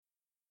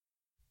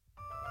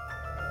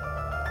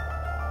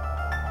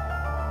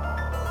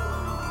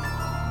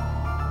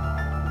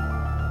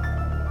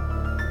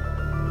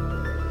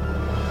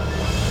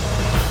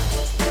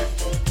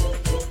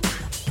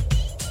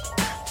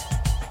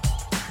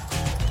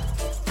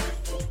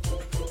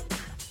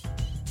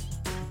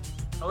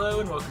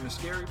Hello and welcome to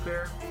Scary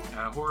Pair,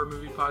 a horror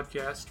movie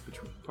podcast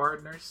between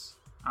partners.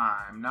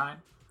 I'm Nine.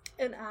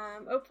 And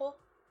I'm Opal.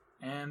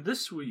 And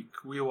this week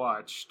we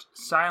watched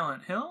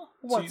Silent Hill.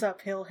 What's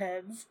up,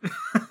 Hillheads?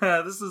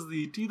 This is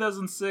the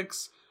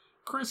 2006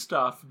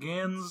 Christoph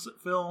Gans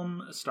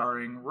film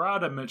starring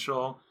Rhoda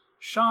Mitchell,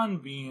 Sean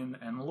Bean,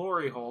 and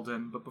Laurie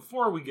Holden. But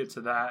before we get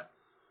to that,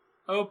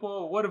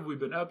 Opal, what have we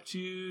been up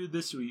to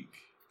this week?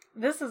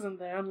 This isn't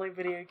the only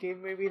video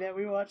game movie that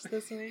we watched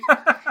this week,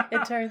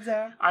 it turns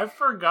out. I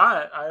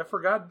forgot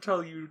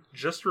until you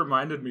just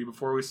reminded me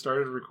before we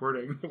started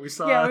recording that we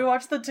saw... Yeah, we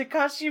watched the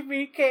Takashi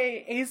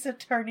Miike Ace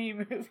Attorney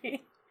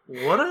movie.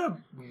 What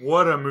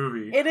a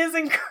movie. It is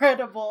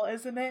incredible,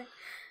 isn't it?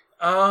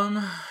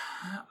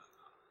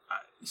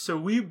 So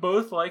we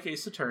both like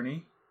Ace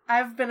Attorney.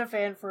 I've been a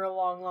fan for a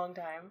long, long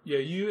time. Yeah,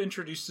 you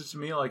introduced it to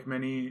me like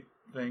many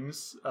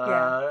things,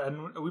 Yeah.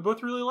 and we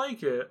both really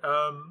like it.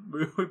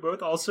 We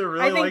both also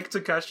really like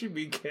Takashi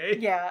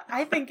Miike. Yeah,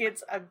 I think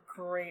it's a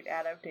great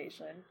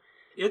adaptation.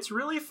 It's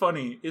really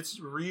funny.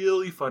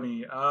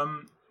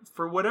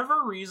 For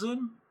whatever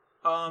reason,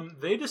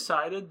 they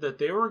decided that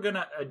they were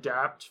gonna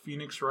adapt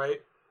Phoenix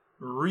Wright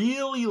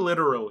really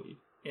literally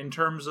in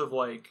terms of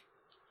like...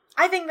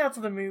 I think that's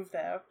the move,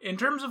 though. In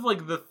terms of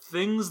like the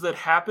things that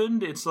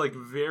happened, it's like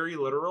very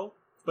literal,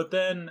 but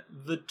then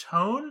the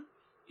tone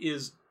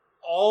is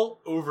all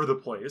over the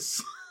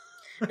place.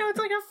 No, it's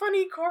like a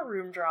funny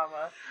courtroom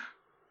drama.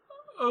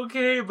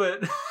 Okay,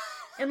 but...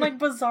 In like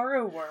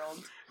Bizarro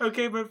World.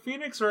 Okay, but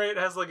Phoenix Wright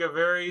has like a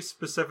very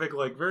specific,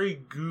 like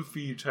very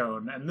goofy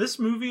tone. And this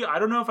movie, I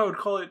don't know if I would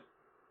call it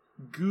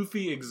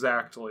goofy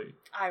exactly.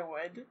 I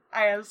would.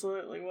 I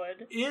absolutely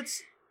would.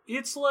 It's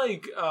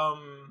like,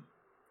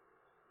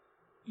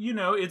 you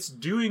know, it's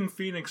doing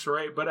Phoenix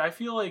Wright, but I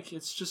feel like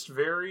it's just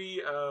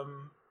very,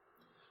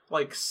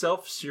 like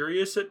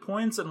self-serious at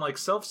points and like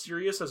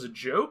self-serious as a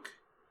joke,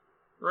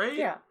 right?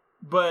 Yeah.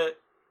 But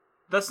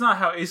that's not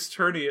how Ace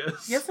Attorney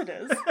is. Yes, it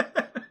is.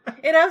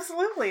 It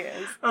absolutely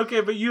is. Okay,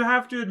 but you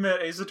have to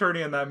admit Ace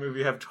Attorney and that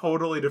movie have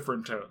totally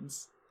different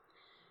tones.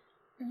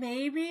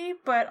 Maybe,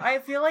 but I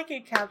feel like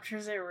it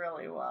captures it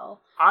really well.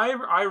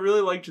 I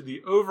really liked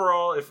the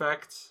overall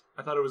effect.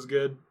 I thought it was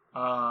good.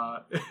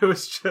 It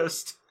was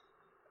just...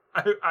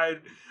 I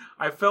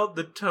felt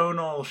the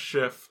tonal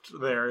shift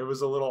there. It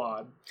was a little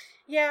odd.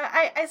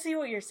 Yeah, I see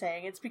what you're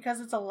saying. It's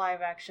because it's a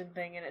live action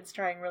thing and it's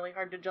trying really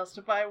hard to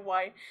justify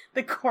why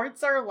the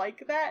courts are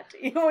like that,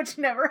 which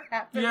never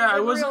happens. Yeah, I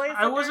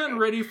wasn't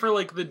ready for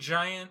like the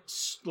giant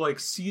like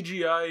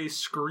CGI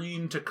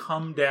screen to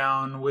come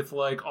down with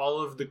like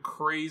all of the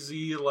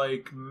crazy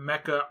like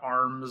mecha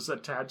arms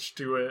attached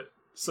to it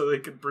so they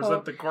could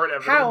present the court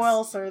evidence. How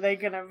else are they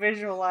gonna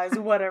visualize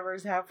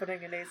whatever's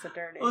happening in Ace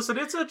Attorney? Listen,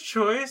 it's a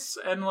choice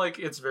and like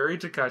it's very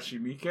Takashi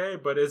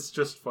Miike, but it's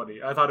just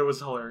funny. I thought it was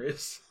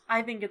hilarious.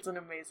 I think it's an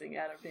amazing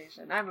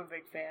adaptation. I'm a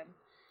big fan.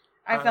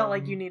 I felt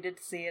like you needed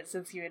to see it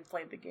since you had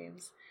played the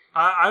games.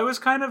 I was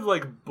kind of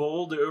like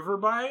bowled over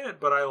by it,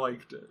 but I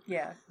liked it.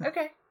 Yeah.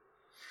 Okay.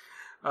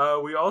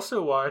 We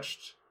also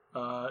watched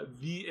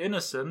The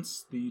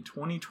Innocents, the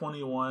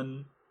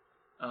 2021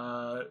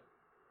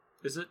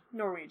 is it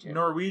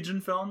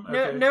Norwegian film?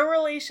 Okay. No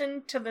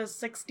relation to the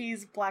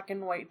 60s black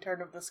and white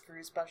Turn of the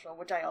Screw special,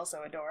 which I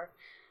also adore.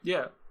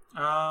 Yeah.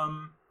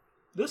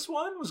 This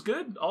one was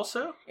good,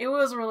 also. It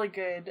was really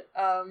good.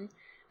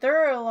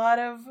 There are a lot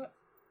of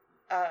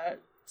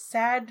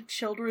sad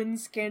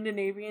children's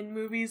Scandinavian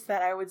movies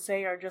that I would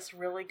say are just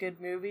really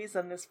good movies,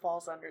 and this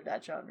falls under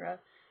that genre.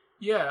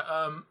 Yeah,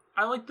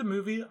 I like the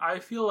movie. I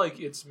feel like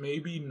it's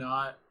maybe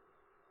not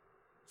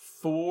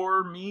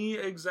for me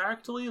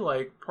exactly.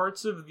 Like,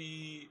 parts of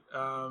the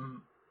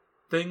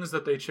things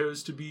that they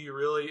chose to be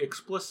really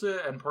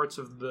explicit and parts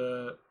of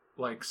the,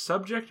 like,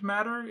 subject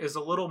matter is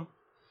a little...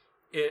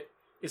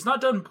 It's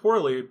not done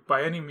poorly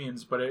by any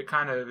means, but it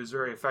kind of is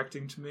very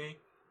affecting to me.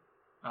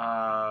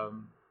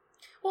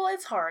 Well,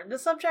 it's hard. The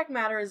subject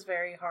matter is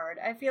very hard.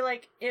 I feel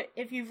like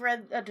if you've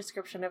read a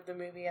description of the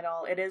movie at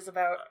all, it is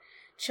about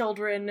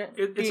children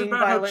being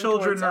violent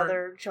towards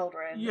other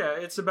children. Yeah,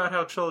 it's about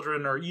how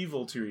children are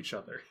evil to each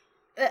other.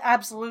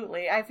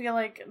 Absolutely. I feel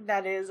like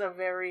that is a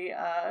very...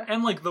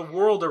 And, like, the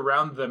world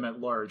around them at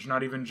large,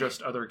 not even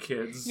just other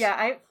kids.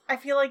 Yeah, I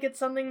feel like it's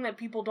something that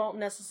people don't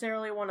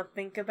necessarily want to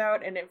think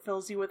about, and it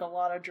fills you with a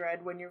lot of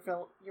dread when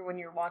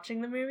you're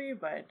watching the movie,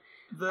 but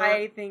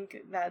I think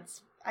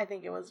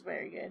it was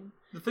very good.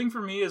 The thing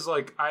for me is,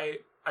 like, I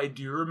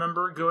do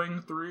remember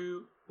going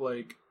through,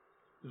 like,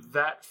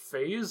 that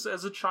phase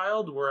as a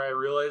child where I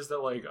realized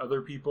that, like,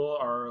 other people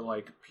are,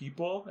 like,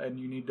 people, and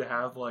you need to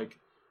have, like,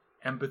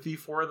 empathy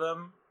for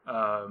them,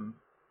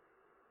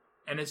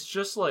 and it's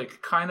just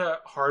like kind of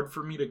hard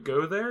for me to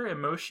go there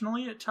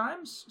emotionally at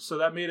times, so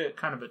that made it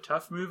kind of a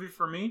tough movie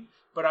for me,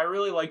 but I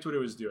really liked what it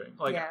was doing.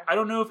 Like, yeah. I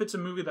don't know if it's a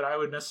movie that I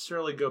would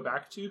necessarily go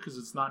back to because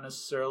it's not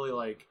necessarily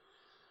like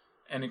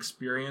an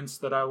experience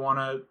that I want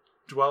to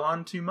dwell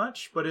on too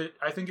much, but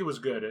I think it was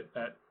good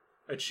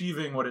at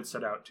achieving what it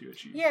set out to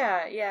achieve.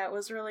 Yeah, it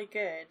was really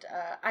good.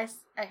 I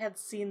had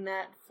seen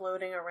that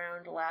floating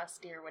around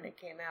last year when it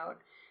came out,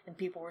 and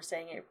people were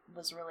saying it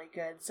was really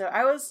good. So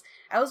I was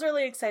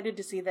really excited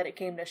to see that it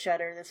came to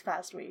Shudder this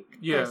past week.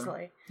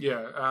 Personally.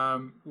 Yeah.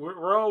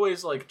 We're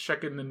always like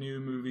checking the new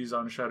movies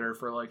on Shudder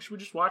for like, should we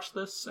just watch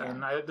this? Yeah.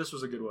 And this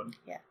was a good one.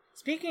 Yeah.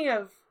 Speaking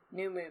of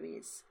new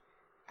movies,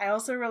 I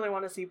also really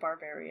want to see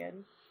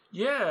Barbarian.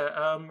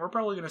 Yeah. We're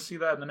probably going to see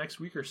that in the next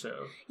week or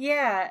so.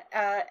 Yeah.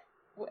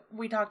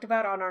 We talked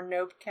about on our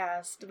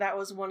Nopecast, that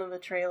was one of the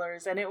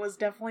trailers, and it was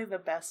definitely the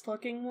best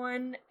looking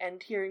one,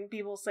 and hearing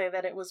people say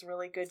that it was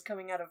really good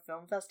coming out of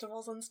film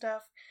festivals and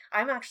stuff,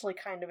 I'm actually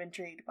kind of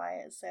intrigued by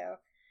it, so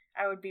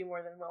I would be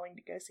more than willing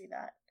to go see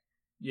that.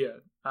 Yeah,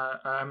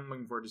 I'm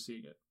looking forward to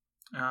seeing it.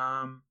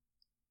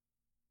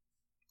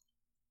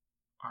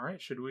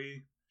 Alright, should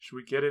we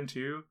get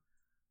into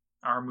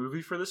our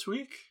movie for this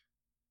week?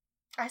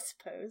 I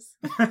suppose.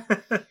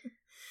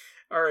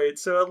 All right,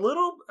 so a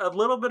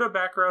little bit of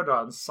background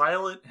on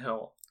Silent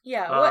Hill.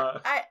 Yeah,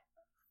 what I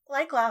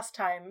like last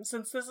time,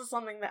 since this is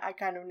something that I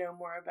kind of know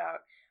more about.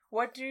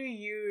 What do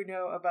you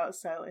know about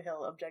Silent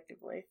Hill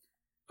objectively?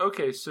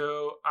 Okay,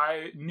 so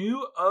I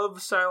knew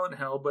of Silent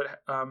Hill,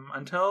 but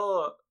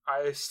until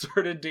I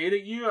started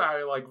dating you,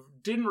 I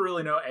didn't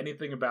really know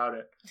anything about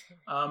it.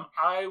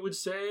 I would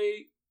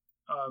say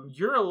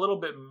you're a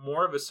little bit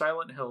more of a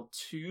Silent Hill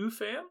 2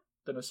 fan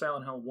than a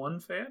Silent Hill 1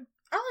 fan.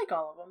 I like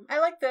all of them. I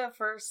like the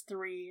first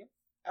 3,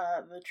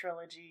 the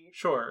trilogy.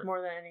 Sure.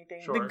 More than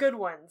anything. Sure. The good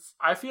ones.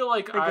 I feel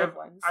like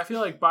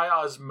by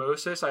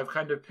osmosis I've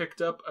kind of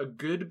picked up a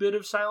good bit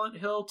of Silent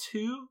Hill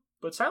 2,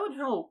 but Silent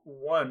Hill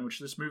 1, which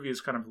this movie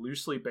is kind of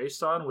loosely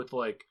based on with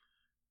like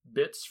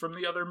bits from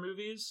the other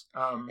movies.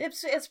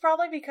 It's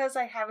probably because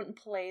I haven't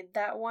played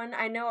that one.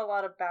 I know a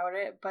lot about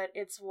it, but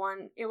it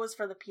was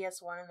for the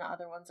PS1 and the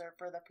other ones are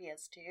for the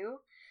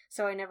PS2,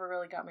 so I never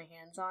really got my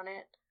hands on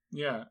it.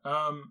 Yeah.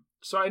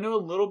 So I know a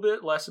little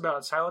bit less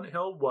about Silent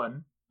Hill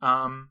 1.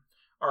 All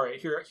right,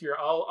 here.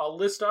 I'll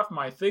list off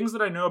my things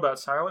that I know about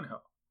Silent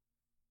Hill.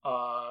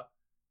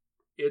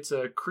 It's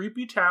a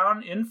creepy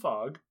town in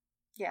fog.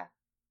 Yeah.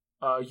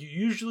 You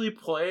usually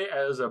play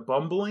as a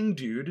bumbling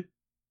dude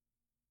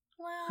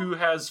who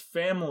has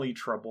family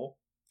trouble.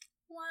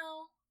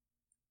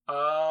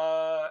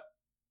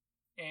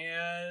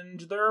 And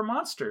there are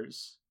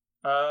monsters.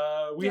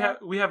 We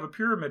have a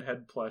Pyramid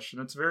Head plush,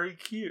 and it's very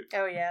cute.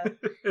 Oh yeah,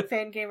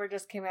 Fangamer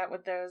just came out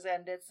with those,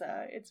 and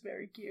it's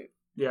very cute.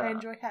 Yeah, I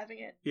enjoy having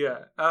it.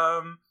 Yeah.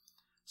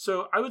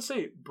 So I would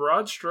say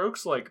broad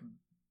strokes, like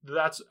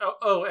that's.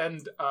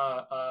 And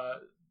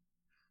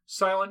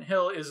Silent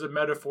Hill is a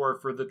metaphor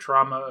for the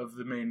trauma of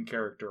the main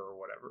character, or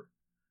whatever.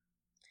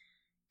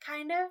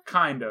 Kind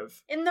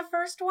of. In the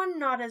first one,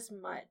 not as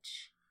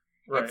much.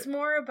 Right. It's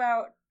more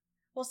about.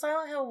 Well,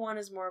 Silent Hill 1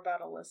 is more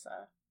about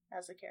Alyssa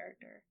as a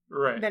character,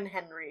 right? Than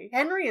Henry.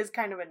 Henry is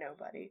kind of a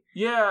nobody.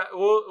 Yeah,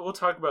 we'll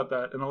talk about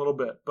that in a little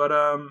bit. But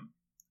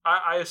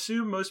I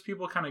assume most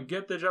people kind of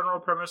get the general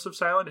premise of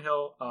Silent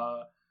Hill.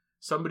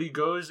 Somebody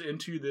goes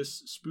into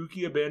this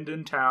spooky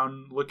abandoned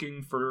town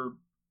looking for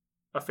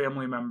a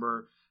family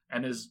member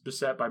and is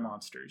beset by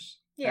monsters.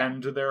 Yeah,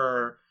 and there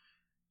are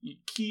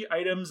key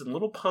items and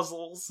little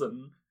puzzles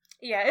and.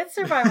 Yeah, it's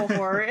survival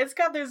horror. It's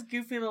got those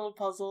goofy little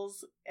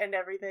puzzles and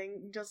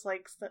everything, just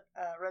like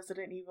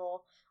Resident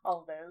Evil, all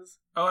of those.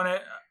 Oh,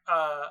 and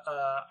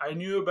I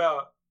knew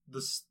about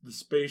the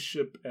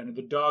spaceship and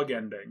the dog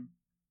ending.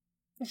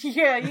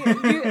 Yeah,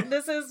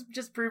 this is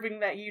just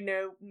proving that you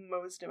know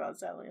most about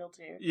Silent Hill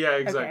 2. Yeah,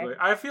 exactly. Okay.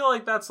 I feel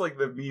like that's like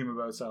the meme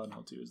about Silent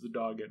Hill 2 is the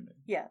dog ending.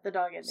 Yeah, the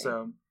dog ending.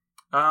 So,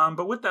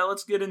 but with that,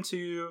 let's get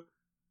into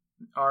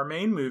our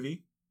main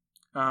movie.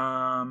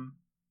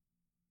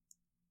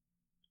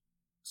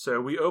 So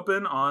we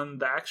open on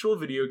the actual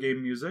video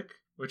game music,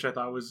 which I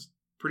thought was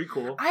pretty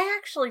cool. I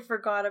actually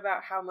forgot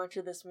about how much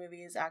of this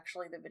movie is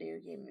actually the video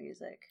game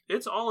music.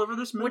 It's all over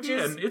this movie,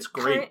 and it's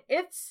great.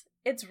 It's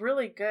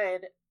really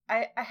good.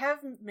 I have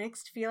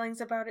mixed feelings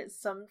about it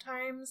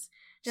sometimes,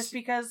 just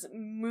because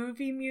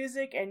movie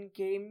music and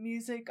game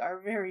music are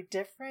very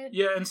different.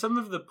 Yeah, and some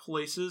of the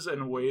places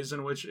and ways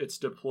in which it's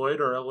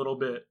deployed are a little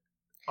bit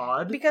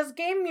odd. Because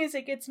game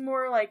music, it's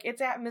more like,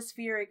 it's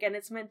atmospheric and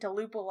it's meant to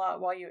loop a lot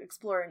while you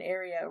explore an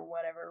area or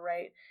whatever,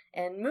 right?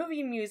 And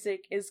movie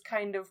music is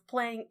kind of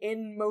playing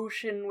in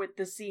motion with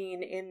the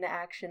scene, in the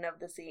action of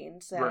the scene.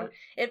 So right.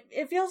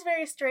 It feels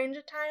very strange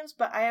at times,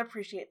 but I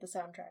appreciate the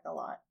soundtrack a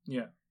lot.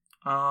 Yeah.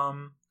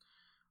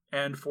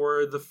 And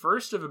for the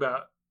first of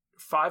about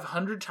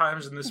 500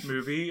 times in this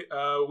movie,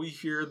 we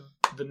hear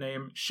the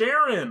name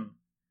Sharon!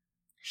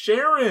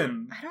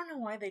 Sharon! I don't know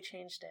why they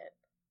changed it.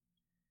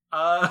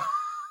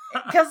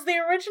 Because the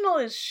original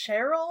is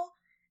Cheryl.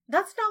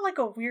 That's not like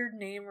a weird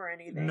name or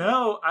anything.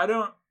 No, I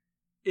don't.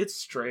 It's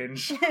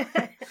strange.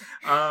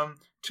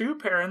 Two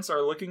parents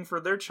are looking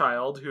for their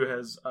child who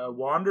has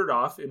wandered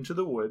off into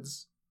the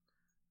woods.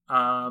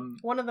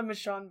 One of them is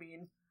Sean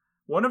Bean.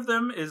 One of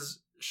them is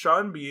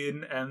Sean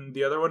Bean, and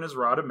the other one is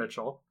Rhoda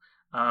Mitchell.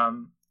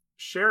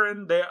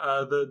 Sharon,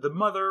 the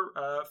mother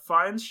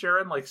finds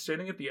Sharon like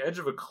standing at the edge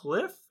of a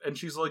cliff, and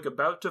she's like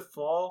about to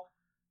fall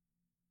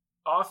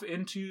off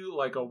into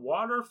like a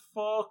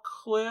waterfall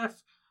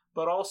cliff,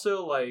 but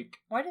also like,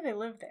 why do they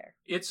live there?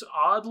 It's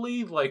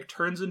oddly like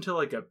turns into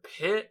like a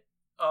pit,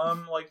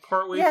 like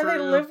partway yeah, through. they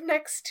live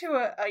next to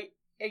a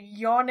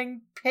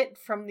yawning pit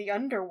from the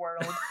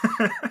underworld.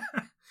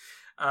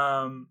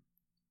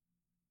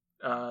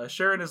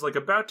 Sharon is like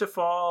about to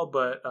fall,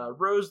 but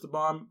Rose, the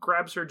mom,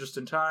 grabs her just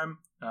in time,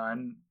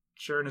 and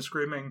Sharon is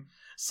screaming,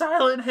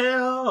 "Silent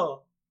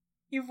Hill!"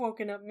 You've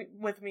woken up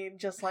with me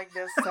just like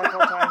this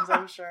several times,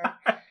 I'm sure.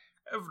 I've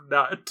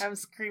not. I'm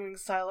screaming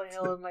Silent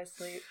Hill in my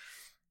sleep.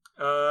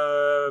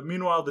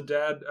 Meanwhile, the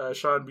dad,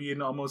 Sean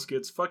Bean, almost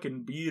gets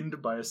fucking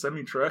beamed by a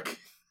semi-truck.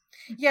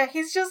 Yeah, he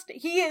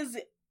is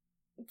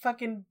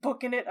fucking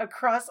booking it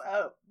across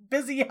a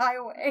busy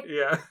highway.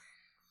 Yeah.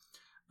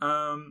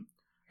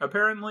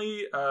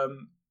 Apparently,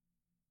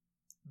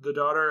 the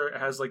daughter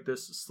has like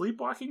this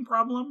sleepwalking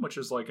problem, which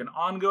is like an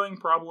ongoing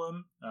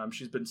problem.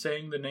 She's been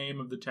saying the name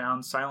of the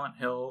town, Silent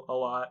Hill, a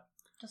lot.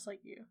 Just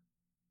like you.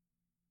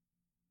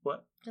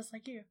 What? Just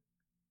like you.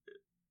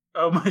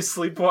 Oh, my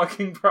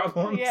sleepwalking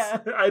problems? Yeah.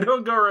 I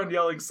don't go around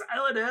yelling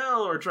Silent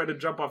Hill or try to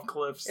jump off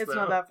cliffs. It's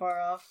not that far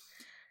off.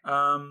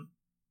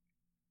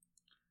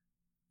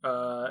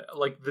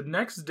 Like the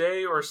next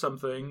day or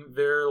something,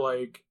 they're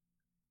like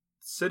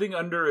sitting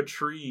under a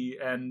tree,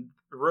 and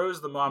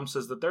Rose, the mom,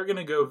 says that they're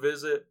gonna go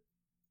visit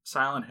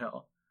Silent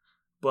Hill.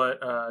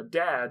 But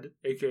Dad,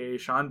 aka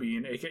Sean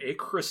Bean, aka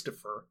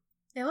Christopher.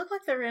 They look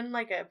like they're in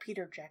like a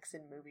Peter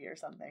Jackson movie or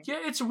something. Yeah,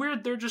 it's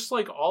weird. They're just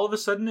like all of a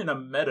sudden in a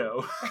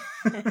meadow.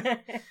 They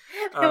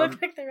look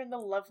like they're in the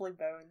Lovely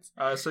Bones.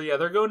 So yeah,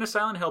 they're going to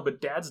Silent Hill,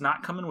 but Dad's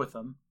not coming with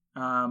them.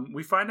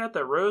 We find out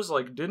that Rose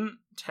like didn't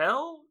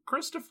tell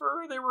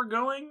Christopher they were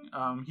going.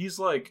 He's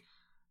like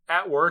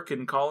at work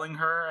and calling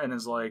her and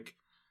is like,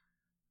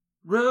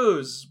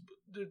 Rose.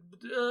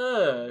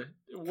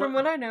 From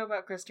what I know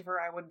about Christopher,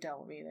 I wouldn't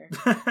tell him either.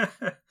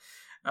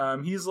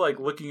 He's like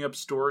looking up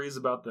stories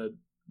about the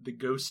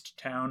ghost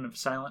town of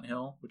Silent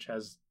Hill, which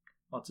has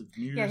lots of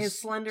news. Yeah, his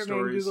Slender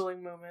stories. Man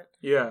Googling moment.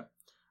 Yeah.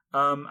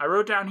 I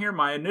wrote down here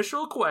my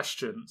initial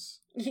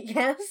questions.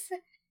 Yes?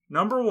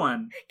 Number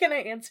 1. Can I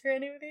answer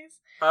any of these?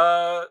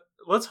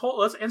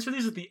 Let's answer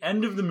these at the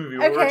end of the movie.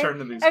 We'll return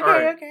to these. Okay, all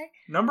right. okay.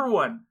 Number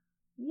 1.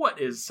 What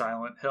is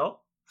Silent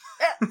Hill?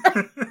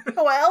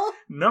 Well?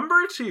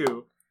 Number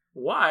 2.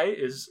 Why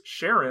is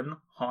Sharon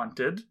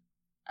haunted?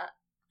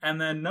 And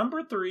then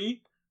number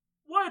 3.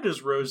 Why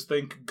does Rose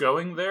think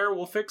going there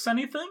will fix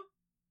anything?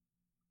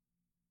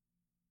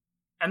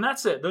 And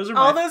that's it. Those are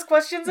all those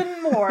questions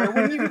and more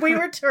when we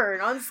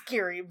return on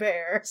Scary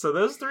Bear. So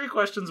those 3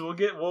 questions we'll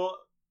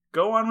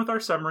go on with our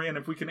summary, and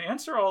if we can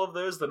answer all of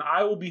those, then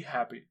I will be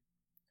happy.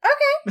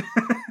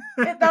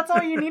 Okay. That's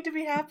all you need to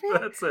be happy?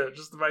 That's it.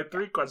 Just my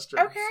 3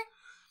 questions. Okay.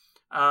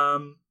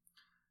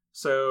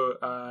 So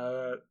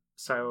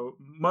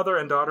mother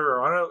and daughter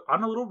are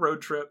on a little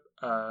road trip.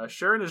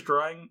 Sharon is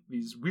drawing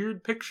these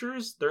weird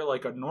pictures. They're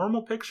like a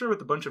normal picture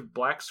with a bunch of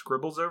black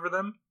scribbles over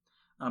them.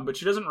 But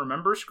she doesn't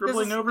remember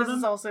scribbling over them. This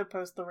is also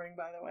post The Ring,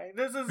 by the way.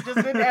 This is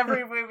just in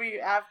every movie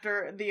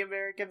after The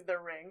American The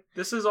Ring.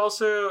 This is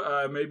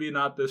also maybe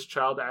not this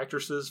child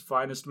actress's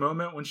finest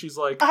moment when she's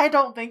like... I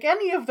don't think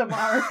any of them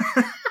are.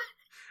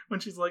 When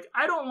she's like,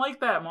 I don't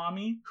like that,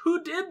 Mommy.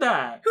 Who did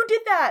that? Who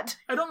did that?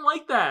 I don't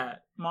like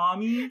that,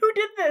 Mommy. Who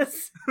did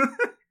this?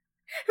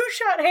 Who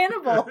shot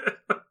Hannibal?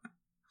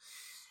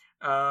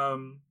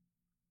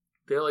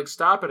 They like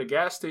stop at a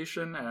gas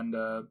station, and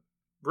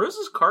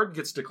Rose's card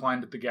gets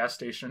declined at the gas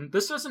station.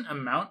 This doesn't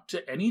amount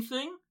to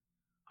anything.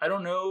 I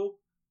don't know.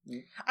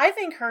 I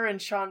think her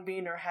and Sean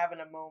Bean are having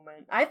a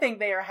moment. I think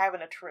they are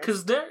having a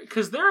tryst.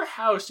 Because their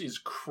house is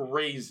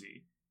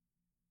crazy.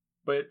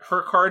 But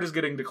her card is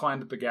getting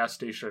declined at the gas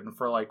station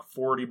for like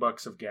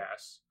 $40 of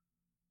gas.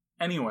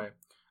 Anyway.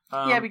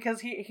 Yeah, because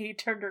he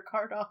turned her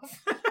card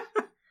off.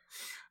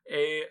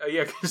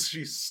 Yeah, because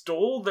she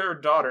stole their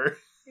daughter.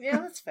 Yeah,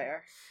 that's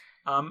fair.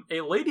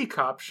 A lady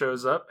cop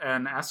shows up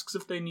and asks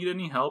if they need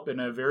any help in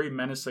a very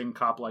menacing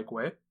cop-like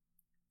way.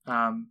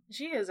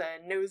 She is a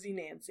nosy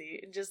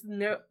Nancy.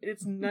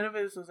 None of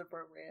this is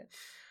appropriate.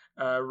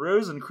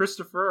 Rose and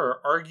Christopher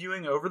are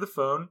arguing over the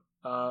phone.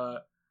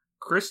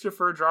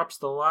 Christopher drops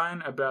the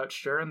line about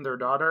Sharon, their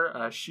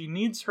daughter. She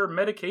needs her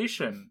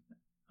medication.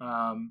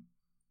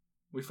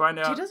 We find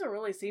out... She doesn't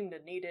really seem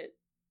to need it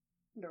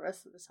the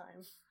rest of the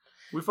time.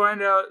 We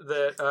find out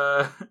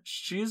that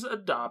she's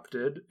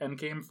adopted and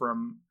came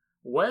from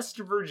West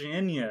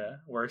Virginia,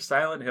 where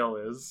Silent Hill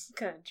is.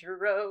 Country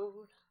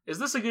road. Is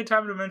this a good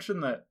time to mention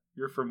that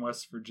you're from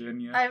West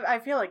Virginia? I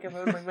feel like I've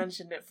only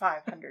mentioned it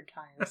 500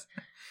 times.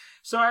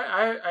 So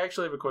I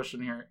actually have a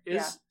question here.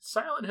 Is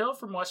Silent Hill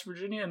from West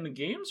Virginia in the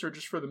games or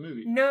just for the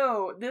movie?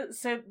 No.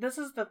 So this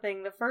is the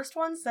thing. The first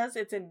one says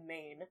it's in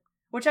Maine,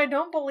 which I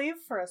don't believe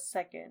for a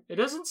second. It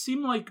doesn't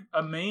seem like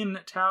a Maine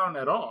town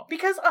at all.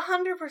 Because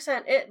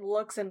 100% it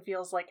looks and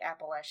feels like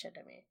Appalachia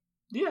to me.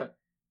 Yeah.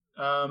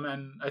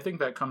 And I think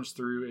that comes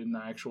through in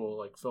the actual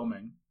like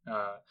filming.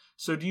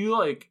 So do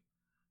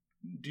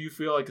you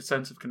feel like a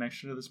sense of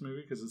connection to this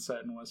movie because it's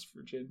set in West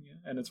Virginia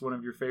and it's one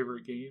of your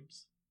favorite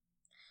games?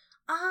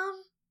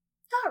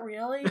 Not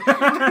really.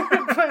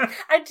 But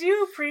I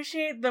do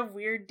appreciate the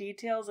weird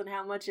details and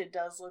how much it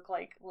does look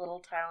like little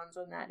towns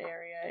in that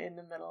area in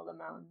the middle of the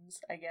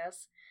mountains, I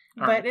guess.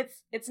 But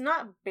it's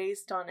not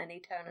based on any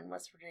town in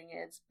West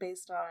Virginia. It's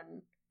based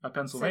on a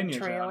Pennsylvania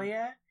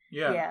Centralia.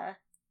 Town.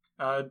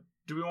 Yeah.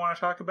 Do we want to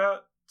talk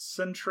about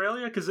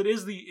Centralia? Because it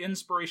is the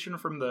inspiration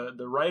from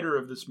the writer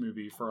of this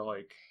movie for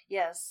like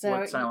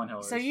what Silent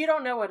Hill is. So you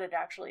don't know what it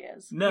actually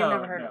is. No, you've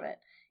never heard of it.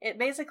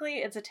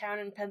 It's a town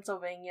in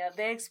Pennsylvania.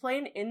 They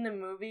explain in the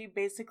movie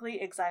basically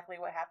exactly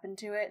what happened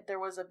to it. There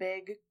was a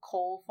big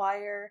coal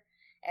fire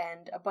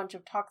and a bunch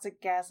of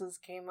toxic gases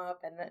came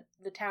up and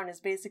the town is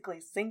basically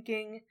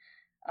sinking.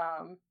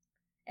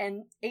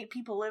 And 8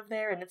 people live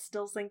there and it's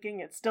still sinking,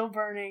 it's still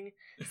burning.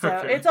 So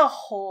It's a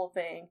whole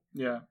thing.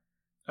 Yeah.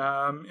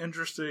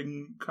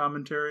 Interesting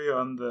commentary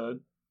on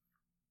the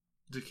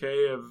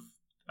decay of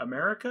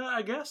America,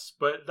 I guess,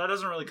 but that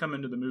doesn't really come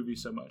into the movie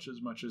so much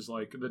as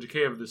like the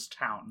decay of this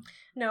town.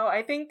 No,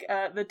 I think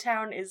the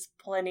town is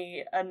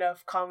plenty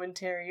enough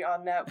commentary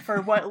on that for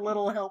what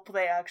little help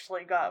they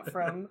actually got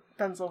from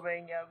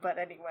Pennsylvania, but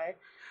anyway.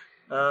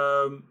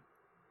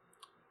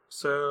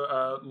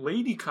 So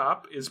Lady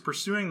Cop is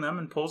pursuing them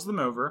and pulls them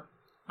over.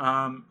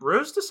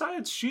 Rose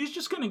decides she's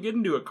just going to get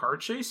into a car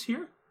chase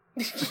here.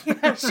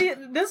 Yeah,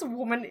 this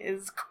woman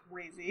is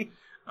crazy.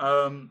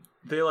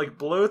 They like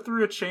blow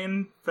through a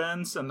chain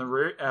fence, and the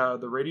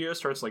radio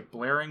starts like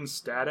blaring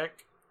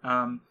static.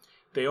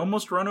 They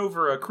almost run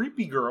over a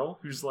creepy girl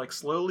who's like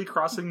slowly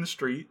crossing the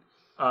street,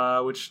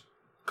 which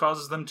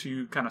causes them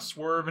to kind of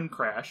swerve and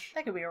crash.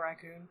 That could be a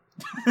raccoon.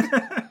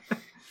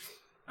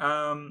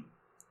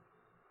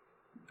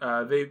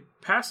 They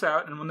pass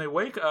out, and when they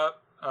wake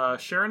up,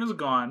 Sharon is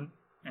gone,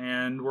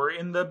 and we're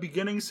in the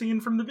beginning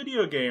scene from the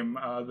video game.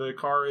 The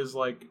car is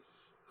like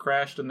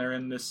crashed and they're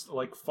in this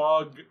like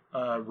fog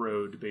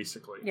road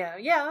basically. Yeah,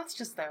 that's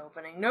just the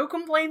opening. No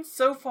complaints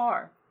so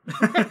far.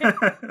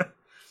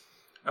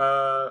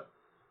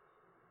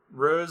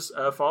 Rose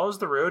follows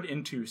the road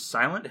into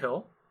Silent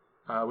Hill,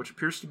 which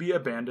appears to be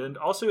abandoned.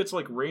 Also, it's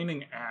like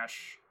raining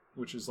ash,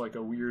 which is like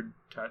a weird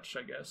touch,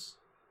 I guess.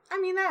 I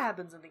mean, that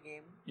happens in the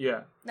game.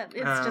 Yeah.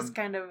 It's just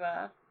kind of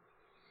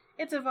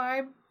it's a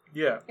vibe.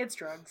 Yeah. It's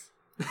drugs.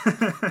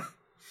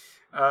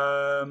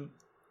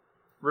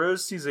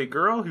 Rose sees a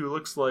girl who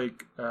looks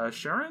like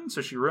Sharon,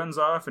 so she runs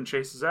off and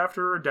chases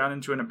after her down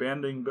into an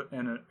abandoned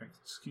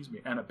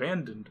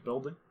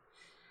building.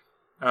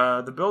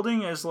 The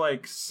building is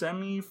like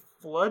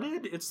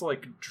semi-flooded. It's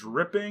like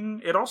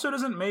dripping. It also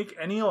doesn't make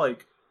any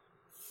like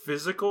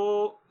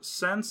physical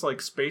sense,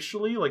 like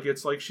spatially. Like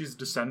it's like she's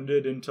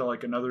descended into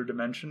like another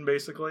dimension,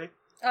 basically.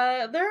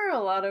 There are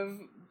a lot of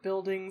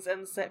buildings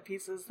and set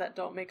pieces that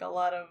don't make a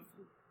lot of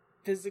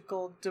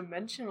physical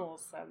dimensional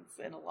sense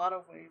in a lot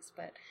of ways,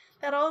 but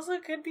that also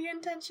could be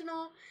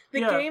intentional.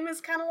 The game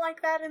is kind of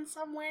like that in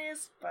some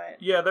ways, but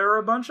yeah, there are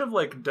a bunch of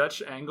like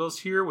Dutch angles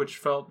here which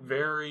felt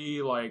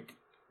very like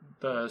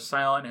the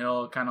Silent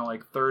Hill kind of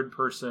like third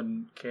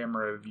person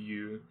camera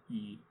view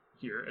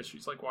here as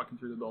she's like walking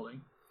through the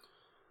building.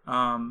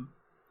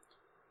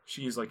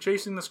 She's like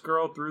chasing this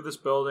girl through this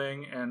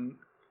building and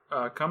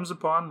comes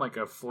upon like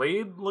a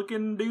flayed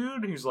looking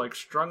dude who's like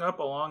strung up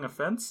along a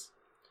fence.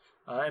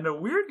 And a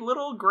weird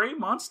little gray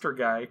monster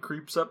guy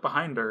creeps up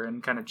behind her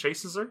and kind of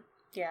chases her.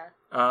 Yeah.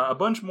 A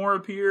bunch more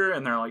appear,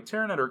 and they're like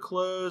tearing at her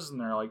clothes,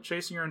 and they're like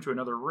chasing her into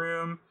another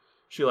room.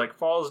 She like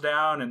falls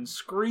down and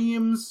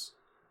screams,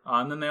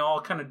 and then they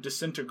all kind of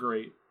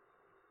disintegrate,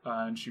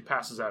 and she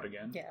passes out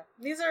again. Yeah,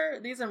 these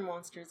are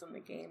monsters in the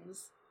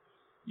games.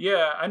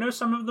 Yeah, I know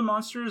some of the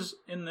monsters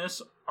in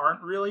this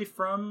aren't really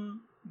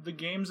from the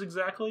games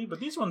exactly, but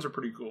these ones are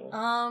pretty cool.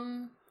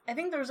 I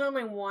think there's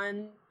only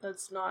one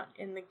that's not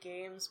in the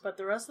games, but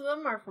the rest of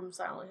them are from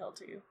Silent Hill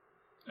 2.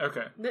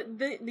 Okay.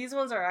 These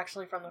ones are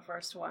actually from the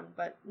first one,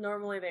 but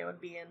normally they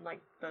would be in, like,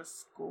 the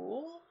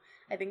school.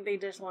 I think they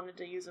just wanted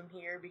to use them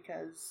here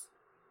because,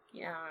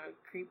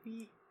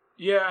 creepy.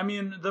 Yeah, I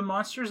mean, the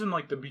monsters in,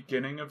 like, the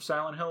beginning of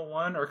Silent Hill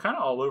 1 are kind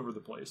of all over the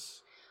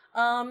place.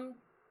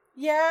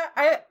 Yeah,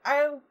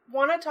 I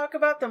want to talk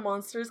about the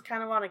monsters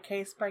kind of on a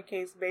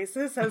case-by-case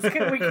basis as we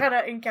kind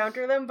of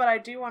encounter them, but I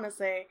do want to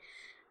say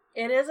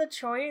it is a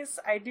choice.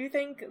 I do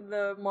think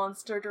the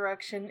monster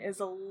direction is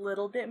a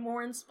little bit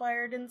more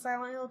inspired in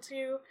Silent Hill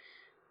 2,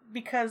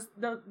 because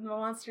the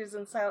monsters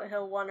in Silent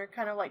Hill 1 are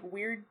kind of like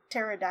weird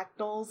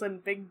pterodactyls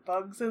and big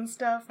bugs and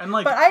stuff. And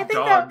like but I think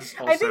dogs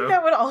I think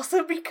that would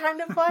also be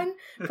kind of fun,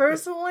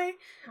 personally.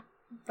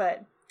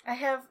 But I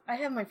have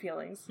my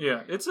feelings.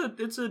 Yeah, it's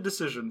a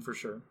decision for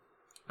sure.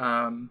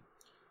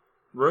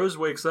 Rose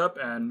wakes up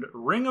and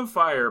Ring of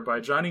Fire by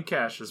Johnny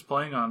Cash is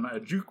playing on a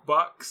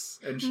jukebox.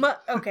 And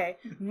okay,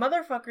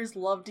 motherfuckers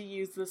love to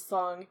use this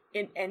song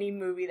in any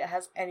movie that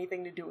has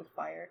anything to do with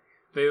fire.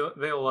 They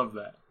love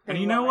that. And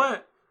you know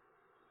what?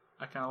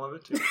 I kind of love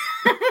it too.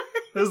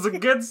 It was a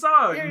good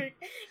song. You're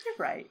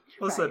right.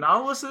 Listen, right.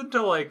 I'll listen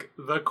to, like,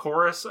 the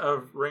chorus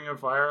of Ring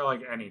of Fire,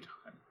 like, anytime.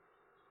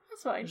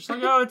 That's fine. Just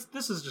like, oh,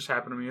 this has just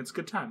happened to me. It's a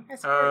good time. I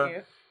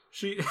support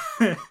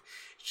you.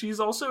 She's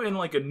also in,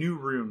 like, a new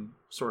room,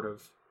 sort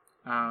of.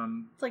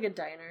 It's like a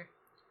diner.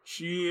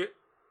 She,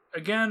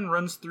 again,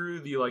 runs through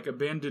the, like,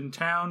 abandoned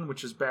town,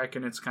 which is back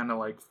in its kind of,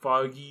 like,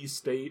 foggy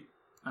state.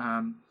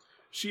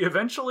 She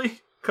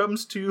eventually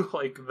comes to,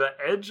 like, the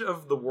edge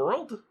of the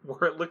world,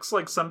 where it looks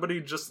like somebody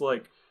just,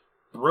 like,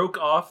 broke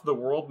off the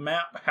world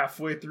map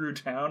halfway through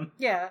town.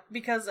 Yeah,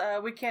 because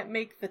we can't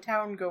make the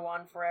town go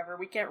on forever.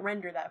 We can't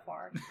render that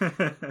far.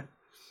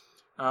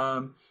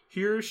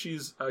 Here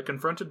she's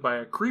confronted by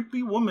a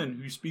creepy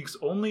woman who speaks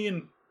only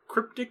in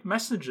cryptic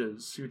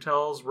messages, who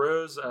tells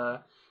Rose,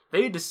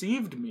 they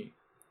deceived me.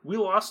 We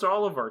lost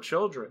all of our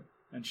children.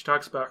 And she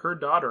talks about her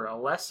daughter,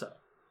 Alessa.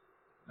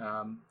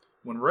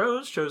 When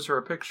Rose shows her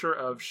a picture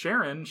of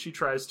Sharon, she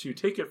tries to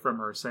take it from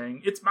her,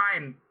 saying, "It's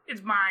mine!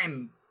 It's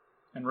mine!"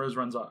 And Rose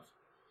runs off.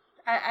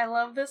 I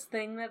love this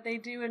thing that they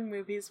do in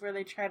movies where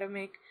they try to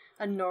make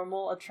a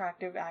normal,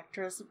 attractive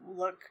actress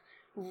look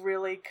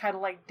really kind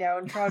of like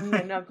downtrodden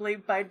and ugly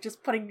by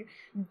just putting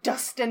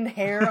dust and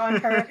hair on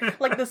her.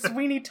 Like the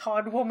Sweeney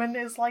Todd woman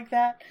is like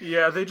that.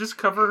 Yeah, they just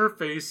cover her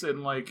face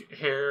in, like,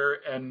 hair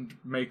and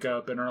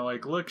makeup and are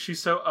like, look,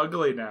 she's so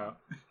ugly now.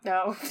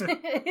 No,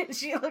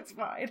 she looks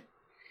fine.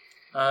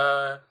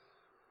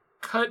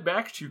 Cut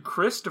back to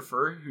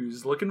Christopher,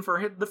 who's looking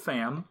for the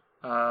fam.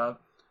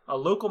 A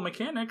local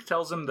mechanic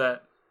tells him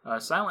that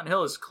Silent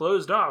Hill is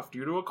closed off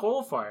due to a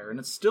coal fire, and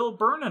it's still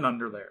burning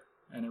under there.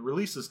 And it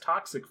releases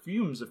toxic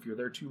fumes if you're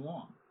there too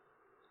long.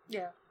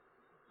 Yeah.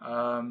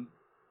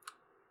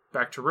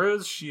 Back to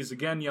Rose, she's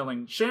again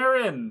yelling,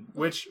 "Sharon!"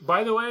 Which,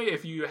 by the way,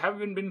 if you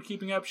haven't been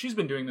keeping up, she's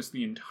been doing this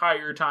the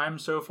entire time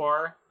so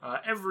far.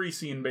 Every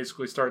scene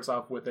basically starts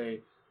off with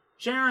a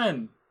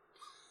 "Sharon!"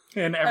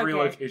 in every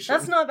location.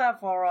 That's not that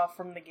far off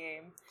from the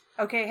game.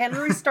 Okay,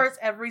 Henry starts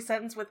every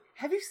sentence with,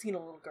 "Have you seen a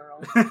little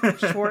girl?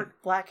 Short,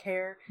 black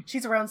hair.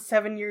 She's around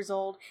 7 years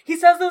old." He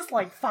says this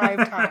like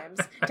 5 times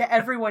to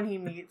everyone he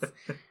meets.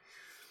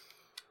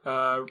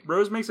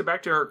 Rose makes it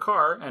back to her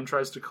car and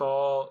tries to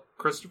call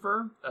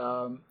Christopher.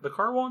 The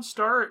car won't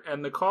start,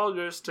 and the call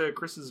goes to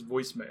Chris's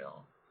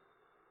voicemail.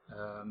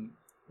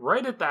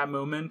 Right at that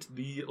moment,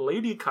 the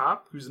lady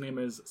cop, whose name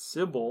is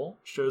Sybil,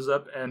 shows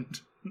up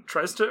and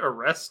tries to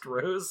arrest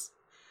Rose.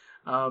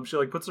 She,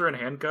 like, puts her in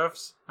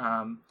handcuffs.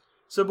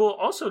 Sybil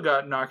also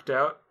got knocked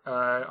out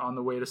on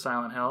the way to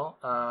Silent Hill,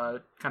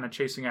 kind of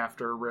chasing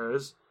after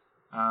Rose.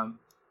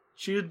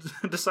 She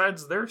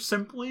decides they're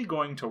simply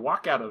going to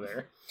walk out of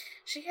there.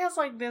 She has,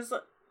 like, this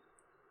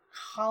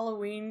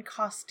Halloween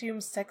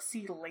costume,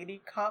 sexy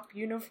lady cop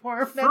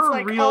uniform that's, For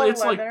like, real, all it's,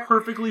 leather. like,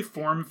 perfectly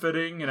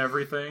form-fitting and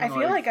everything. I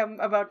feel like I'm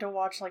about to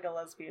watch, like, a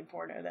lesbian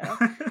porno now.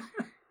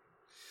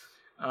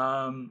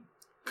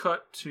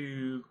 Cut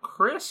to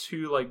Chris,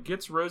 who, like,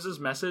 gets Rose's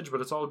message,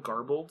 but it's all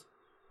garbled.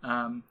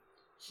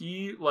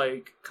 He,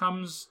 like,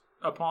 comes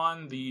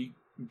upon the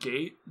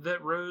gate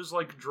that Rose,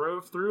 like,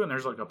 drove through, and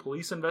there's, like, a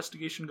police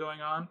investigation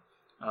going on.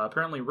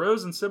 Apparently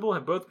Rose and Sybil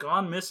have both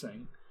gone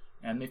missing,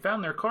 and they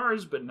found their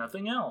cars, but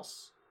nothing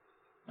else.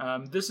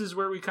 This is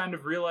where we kind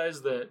of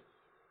realize that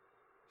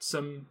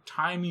some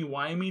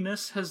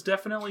timey-wiminess has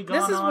definitely gone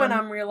on. This is when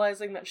I'm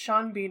realizing that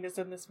Sean Bean is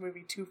in this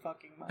movie too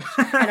fucking much,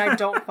 and I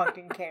don't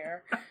fucking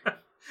care.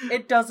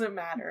 It doesn't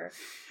matter.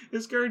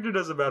 His character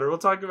doesn't matter. We'll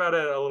talk about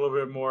it a little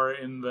bit more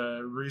in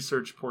the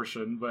research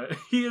portion, but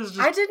he is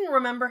just... I didn't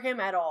remember him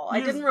at all.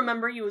 I didn't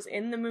remember he was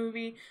in the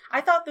movie.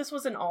 I thought this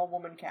was an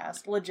all-woman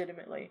cast,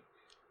 legitimately.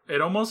 It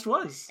almost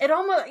was. That's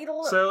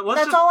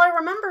all I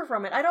remember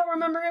from it. I don't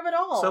remember him at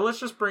all. So let's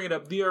just bring it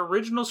up. The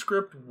original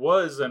script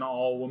was an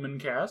all-woman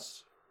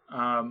cast,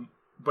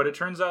 but it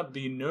turns out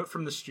the note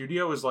from the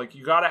studio was like,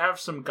 you gotta have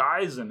some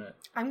guys in it.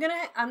 I'm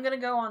gonna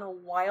go on a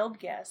wild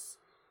guess.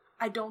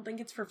 I don't think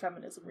it's for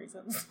feminism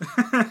reasons.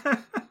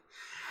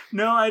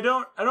 No, I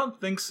don't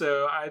think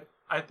so.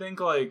 I think,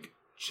 like,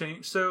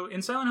 so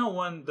in Silent Hill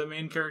 1, the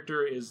main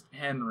character is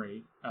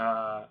Henry,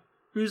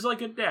 who's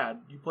like a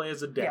dad. You play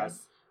as a dad.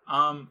 Yes.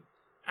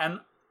 And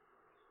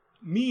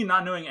me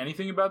not knowing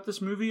anything about this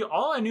movie,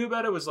 all I knew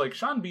about it was, like,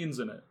 Sean Bean's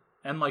in it.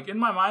 And, like, in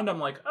my mind, I'm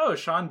like, oh,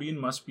 Sean Bean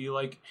must be,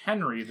 like,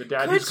 Henry, the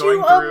dad who's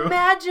going through. Could you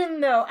imagine,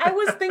 though? I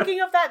was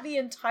thinking of that the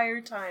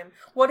entire time.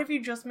 What if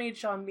you just made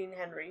Sean Bean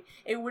Henry?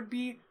 It would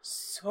be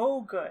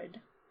so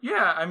good.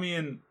 Yeah, I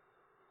mean,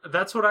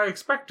 that's what I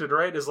expected,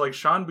 right? Is, like,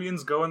 Sean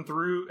Bean's going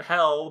through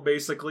hell,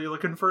 basically,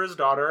 looking for his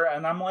daughter,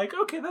 and I'm like,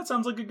 okay, that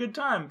sounds like a good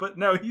time. But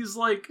no, he's,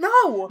 like,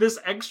 no, this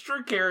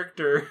extra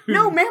character.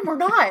 No, ma'am, we're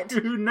not.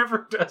 Who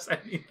never does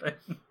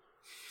anything.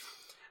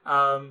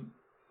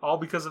 All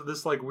because of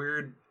this, like,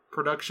 weird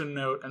production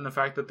note and the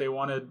fact that they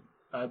wanted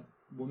a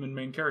woman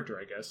main character,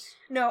 I guess.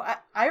 No,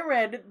 I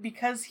read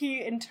because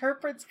he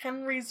interprets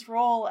Henry's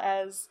role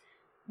as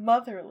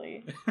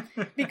motherly.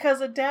 Because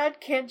a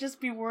dad can't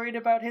just be worried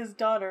about his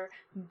daughter.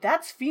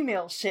 That's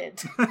female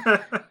shit.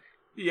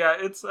 Yeah,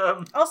 it's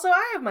Also,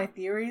 I have my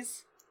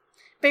theories.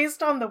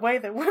 based on the way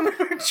that women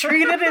are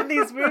treated in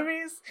these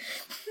movies.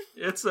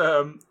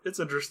 It's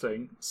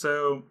interesting.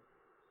 So,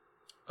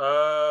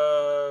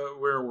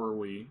 where were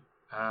we?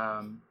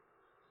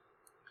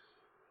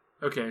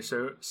 Okay,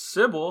 so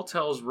Sybil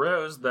tells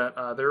Rose that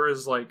there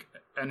was like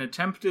an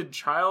attempted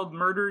child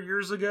murder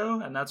years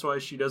ago, and that's why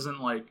she doesn't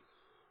like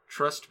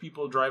trust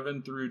people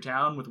driving through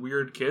town with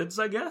weird kids,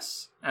 I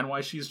guess, and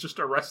why she's just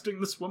arresting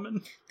this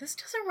woman. This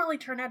doesn't really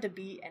turn out to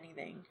be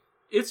anything.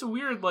 It's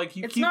weird, like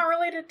it's not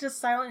related to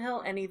Silent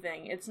Hill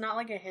anything. It's not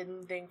like a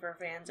hidden thing for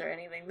fans or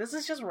anything. This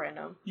is just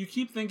random. You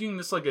keep thinking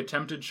this like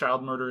attempted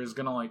child murder is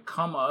gonna like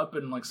come up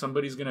and like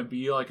somebody's gonna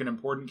be like an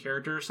important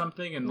character or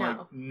something, and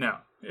no,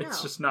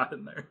 it's just not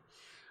in there.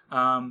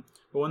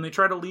 But when they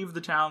try to leave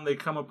the town, they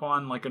come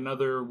upon like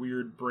another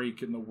weird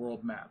break in the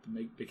world map,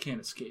 and they can't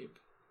escape.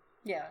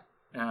 Yeah.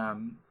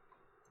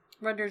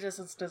 Render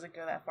distance doesn't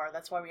go that far.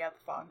 That's why we have the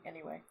fog,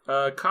 anyway.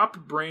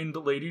 Cop-brained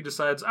lady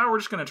decides, we're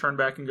just going to turn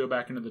back and go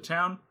back into the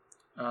town.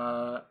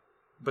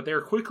 But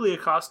they're quickly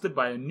accosted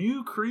by a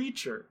new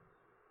creature.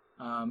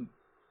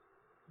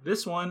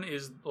 This one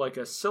is like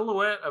a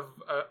silhouette of...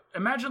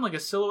 imagine like a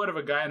silhouette of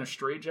a guy in a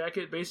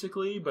straitjacket,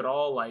 basically, but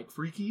all like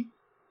freaky.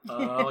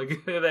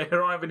 Like they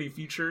don't have any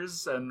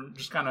features and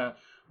just kind of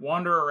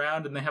wander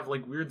around, and they have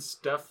like weird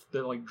stuff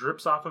that like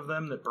drips off of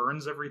them that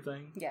burns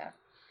everything. Yeah.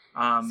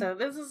 So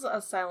this is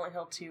a Silent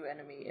Hill 2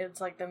 enemy. It's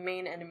like the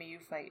main enemy you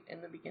fight in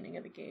the beginning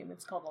of the game.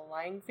 It's called a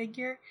lying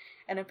figure,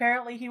 and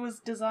apparently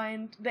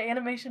the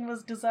animation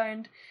was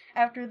designed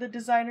after the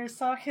designer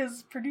saw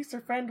his producer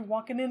friend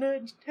walking in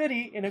a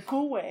hoodie in a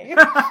cool way.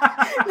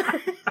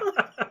 That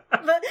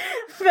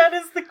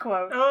is the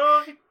quote.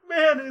 Oh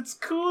man, it's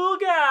cool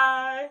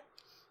guy.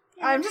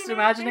 I'm just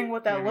imagining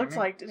what that looks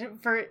like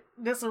for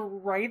this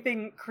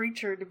writhing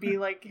creature to be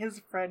like his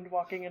friend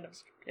walking in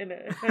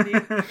a hoodie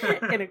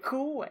in a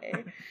cool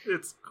way.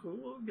 It's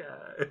cool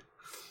guy.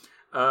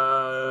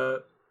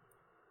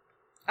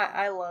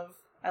 I love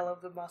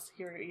the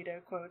Masahiro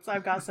Ito quotes.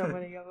 I've got so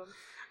many of them.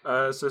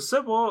 So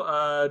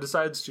Sybil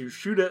decides to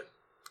shoot it,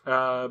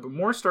 but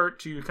more start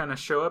to kind of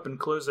show up and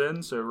close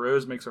in. So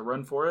Rose makes a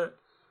run for it.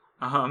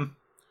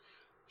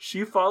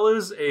 She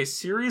follows a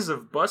series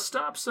of bus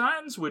stop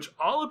signs, which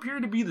all appear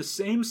to be the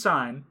same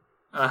sign,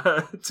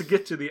 to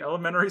get to the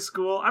elementary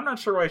school. I'm not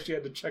sure why she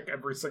had to check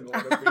every single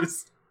one of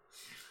these.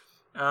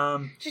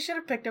 She should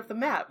have picked up the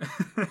map.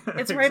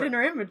 It's right in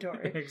her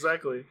inventory.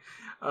 Exactly.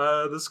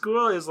 The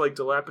school is like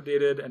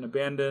dilapidated and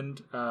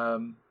abandoned.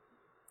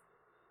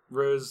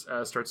 Rose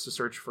starts to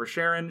search for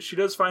Sharon. She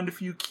does find a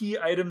few key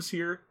items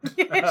here.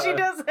 Yeah,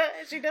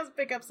 she does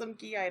pick up some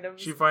key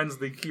items. She finds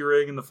the key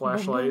ring and the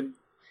flashlight.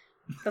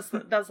 That's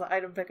the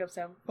item pickup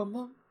sound. Boom,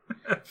 boom.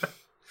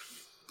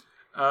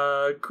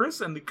 Chris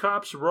and the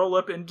cops roll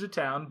up into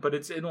town, but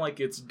it's in like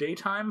its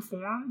daytime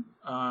form.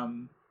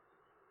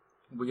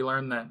 We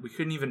learn that we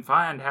couldn't even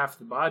find half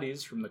the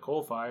bodies from the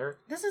coal fire.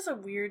 This is a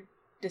weird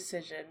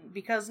decision,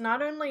 because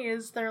not only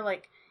is there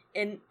like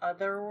an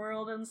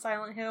otherworld in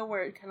Silent Hill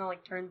where it kind of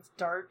like turns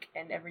dark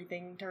and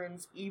everything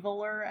turns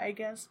eviler, I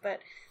guess, but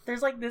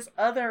there's like this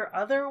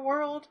other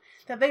world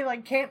that they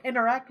like can't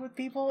interact with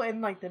people in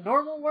like the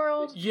normal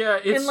world. Yeah,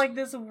 it's in like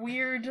this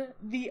weird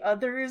The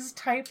Others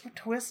type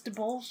twist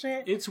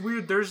bullshit. It's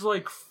weird. There's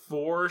like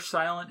 4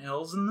 Silent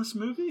Hills in this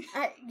movie.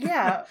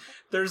 Yeah.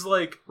 There's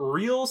like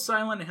real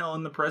Silent Hill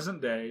in the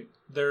present day.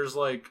 There's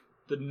like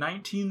the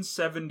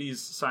 1970s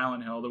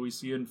Silent Hill that we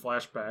see in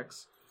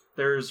flashbacks.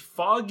 There's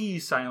foggy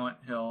Silent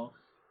Hill,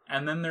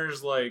 and then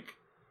there's like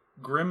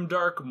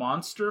grimdark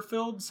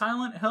monster-filled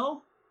Silent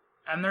Hill,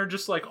 and they're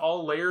just like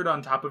all layered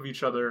on top of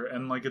each other,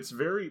 and like it's a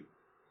very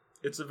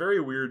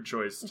weird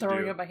choice to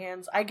throwing do. up my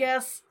hands, I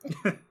guess.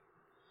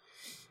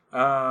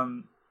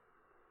 Back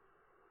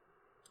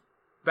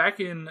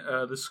in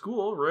the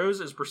school, Rose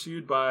is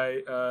pursued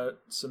by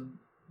some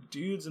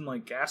dudes in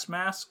like gas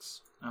masks.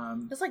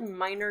 It's like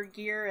minor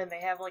gear, and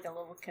they have like a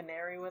little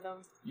canary with them.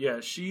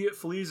 Yeah, she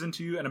flees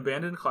into an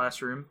abandoned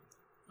classroom.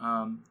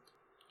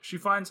 She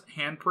finds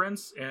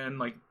handprints in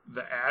like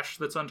the ash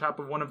that's on top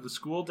of one of the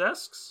school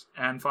desks,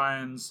 and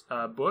finds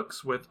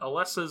books with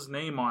Alessa's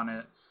name on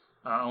it,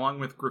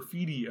 along with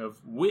graffiti of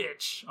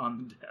witch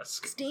on the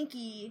desk.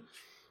 Stinky.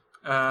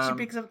 She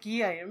picks up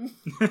key item.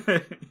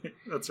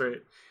 That's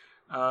right.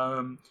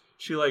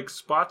 She like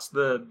spots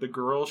the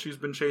girl she's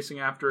been chasing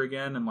after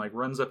again, and like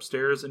runs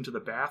upstairs into the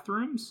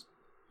bathrooms.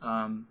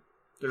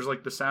 There's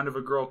like the sound of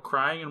a girl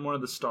crying in one of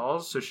the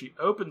stalls, so she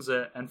opens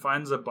it and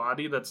finds a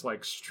body that's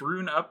like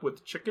strewn up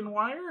with chicken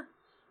wire.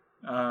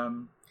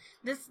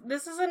 This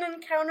is an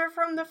encounter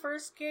from the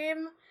first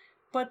game,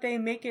 but they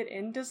make it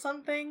into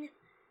something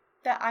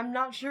that I'm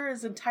not sure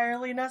is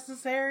entirely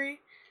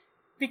necessary,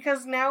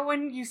 because now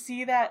when you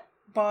see that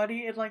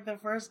body in like the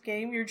first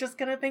game, you're just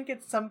gonna think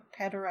it's some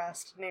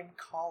pederast named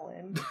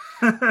Colin.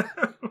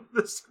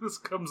 This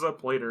comes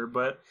up later,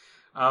 but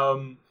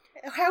how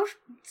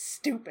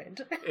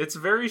stupid. It's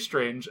very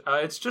strange.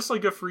 It's just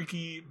like a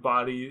freaky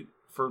body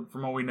from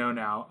what we know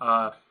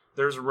now.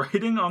 There's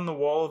writing on the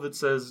wall that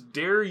says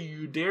 "Dare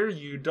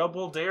you,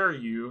 double dare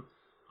you,"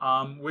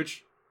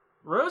 which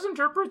Rose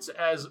interprets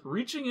as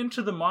reaching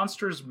into the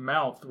monster's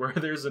mouth where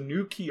there's a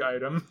new key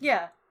item.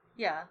 Yeah.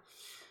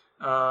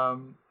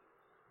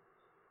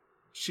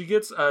 She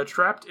gets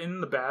trapped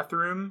in the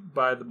bathroom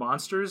by the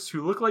monsters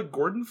who look like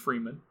Gordon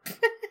Freeman.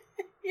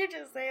 You're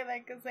just saying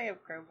that because they have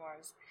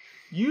crowbars.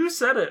 You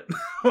said it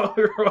while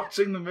we were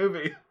watching the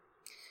movie.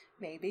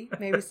 Maybe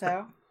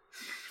so.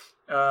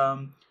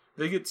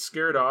 They get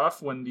scared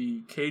off when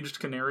the caged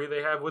canary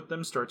they have with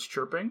them starts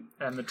chirping,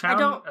 and the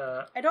town...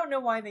 I don't know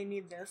why they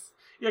need this.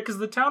 Yeah, because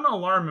the town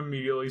alarm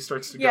immediately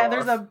starts to go off. Yeah,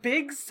 there's a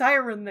big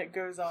siren that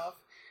goes off.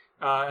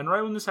 And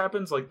right when this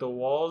happens, like, the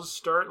walls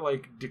start,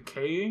 like,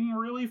 decaying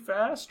really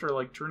fast, or,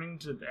 like, turning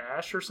to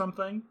ash or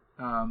something.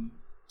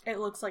 It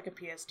looks like a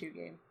PS2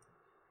 game.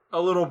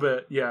 A little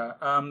bit, yeah.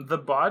 The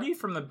body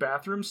from the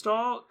bathroom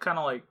stall kind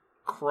of, like,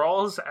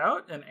 crawls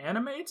out and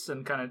animates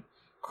and kind of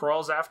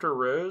crawls after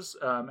Rose,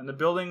 and the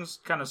buildings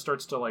kind of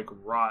starts to, like,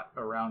 rot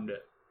around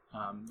it.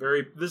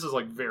 This is,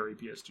 like, very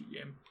PS2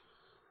 game.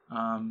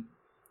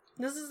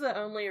 This is the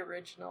only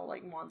original,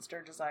 like,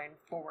 monster design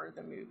for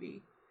the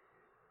movie.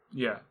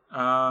 Yeah.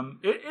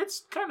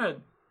 It's kind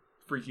of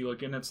freaky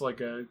looking. It's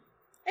like a...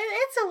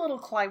 It's a little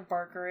Clive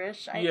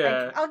Barker-ish.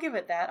 I'll give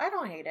it that. I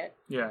don't hate it.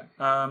 Yeah.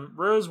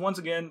 Rose, once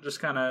again, just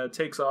kind of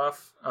takes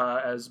off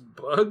as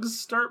bugs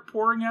start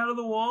pouring out of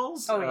the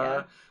walls. Oh,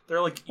 yeah.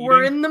 They're like eating...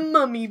 We're in the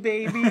mummy,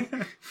 baby.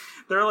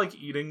 They're like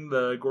eating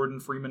the Gordon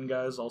Freeman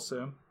guys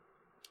also.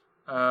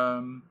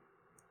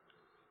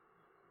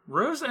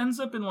 Rose ends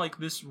up in like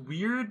this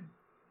weird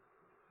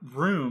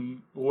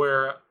room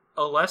where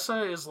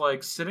Alessa is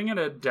like sitting at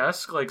a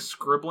desk like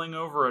scribbling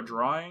over a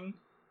drawing,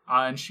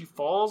 and she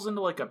falls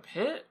into like a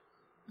pit.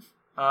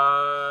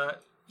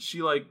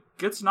 She like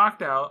gets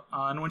knocked out,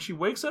 and when she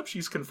wakes up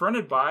she's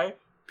confronted by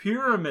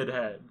Pyramid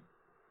Head.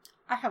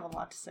 I have a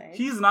lot to say.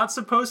 He's not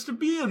supposed to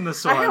be in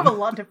this one. I have a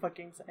lot to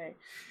fucking say.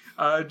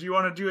 Do you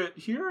want to do it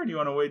here, or do you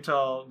want to wait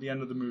till the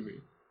end of the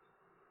movie?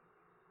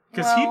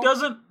 Because he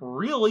doesn't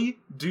really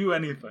do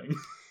anything.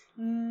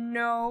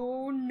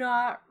 No,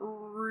 not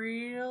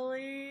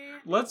really.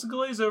 Let's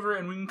glaze over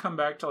and we can come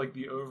back to like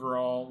the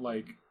overall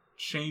like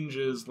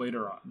changes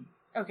later on.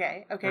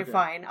 Okay,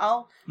 fine.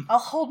 I'll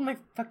hold my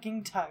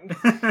fucking tongue.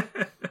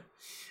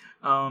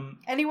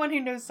 Anyone who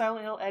knows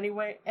Silent Hill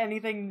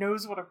anything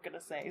knows what I'm gonna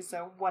say,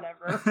 so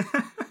whatever.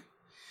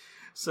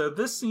 So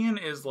this scene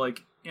is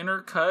like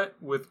intercut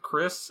with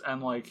Chris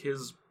and like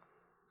his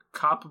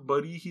cop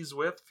buddy he's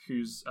with,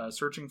 who's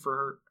searching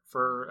for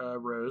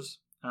Rose.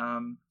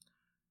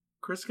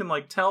 Chris can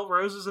like tell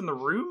Rose is in the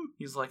room.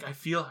 He's like, I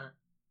feel her.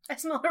 I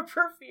smell her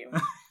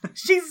perfume.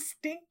 She's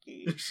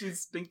stinky.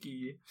 She's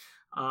stinky.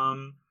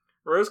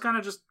 Rose kind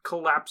of just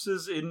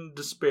collapses in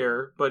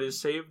despair, but is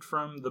saved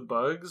from the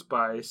bugs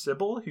by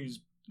Sybil,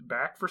 who's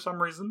back for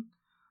some reason.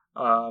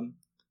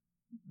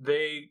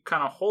 They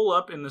kind of hole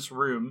up in this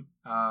room,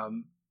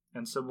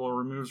 and Sybil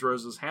removes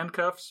Rose's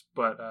handcuffs,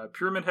 but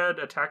Pyramid Head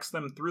attacks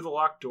them through the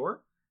locked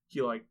door.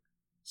 He, like,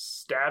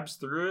 stabs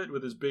through it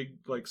with his big,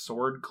 like,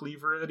 sword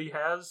cleaver that he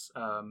has.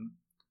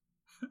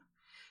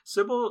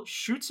 Sybil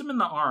shoots him in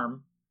the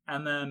arm,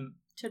 and then...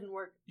 Shouldn't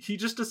work. He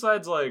just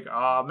decides, like,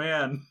 aw,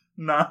 man,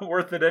 not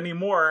worth it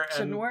anymore.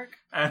 Shouldn't work.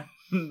 And,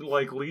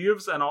 like,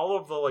 leaves, and all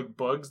of the, like,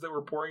 bugs that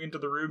were pouring into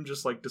the room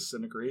just, like,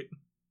 disintegrate.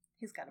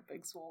 He's got a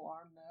big swole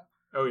arm, though.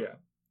 Oh,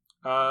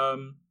 yeah.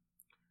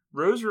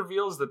 Rose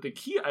reveals that the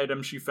key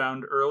item she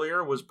found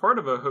earlier was part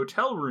of a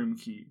hotel room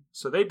key,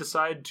 so they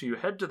decide to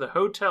head to the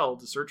hotel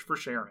to search for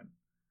Sharon.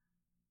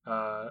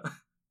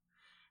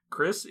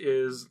 Chris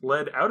is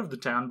led out of the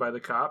town by the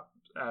cop,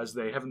 as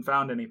they haven't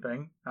found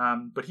anything,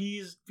 but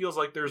he feels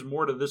like there's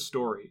more to this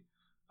story.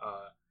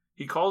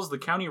 He calls the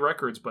county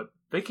records, but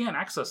they can't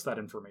access that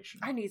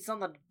information. I need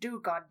something to do,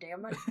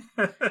 goddammit.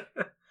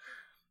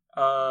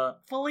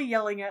 Fully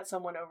yelling at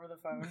someone over the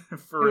phone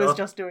who is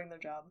just doing their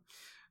job.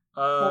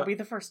 Won't be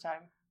the first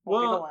time.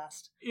 Won't be the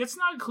last. It's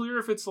not clear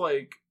if it's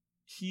like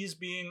he's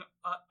being...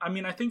 I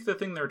mean, I think the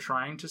thing they're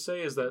trying to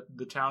say is that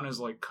the town is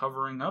like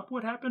covering up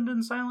what happened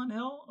in Silent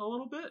Hill a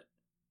little bit.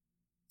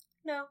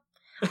 No.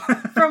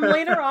 From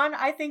later on,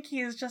 I think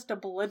he is just a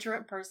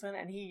belligerent person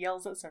and he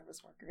yells at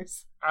service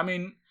workers. I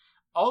mean,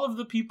 all of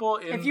the people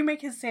in... If you make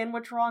his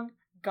sandwich wrong,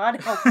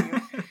 God help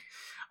you.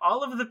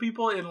 All of the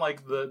people in,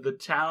 like, the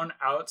town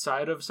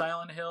outside of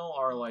Silent Hill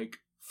are, like,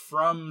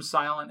 from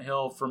Silent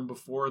Hill from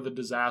before the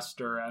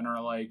disaster and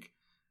are, like,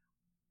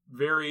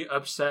 very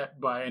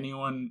upset by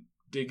anyone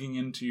digging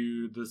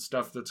into the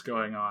stuff that's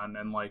going on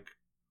and, like,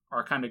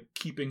 are kind of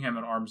keeping him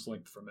at arm's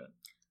length from it.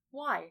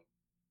 Why?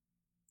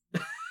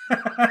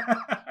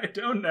 I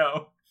don't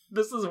know.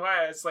 This is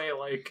why I say,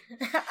 like...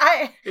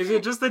 Is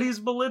it just that he's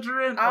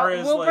belligerent? Or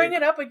is, we'll bring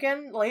it up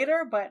again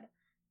later, but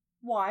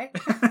why?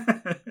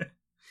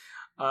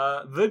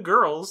 The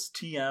girls,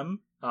 TM,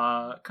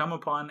 come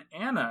upon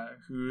Anna,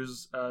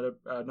 who's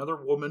another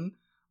woman.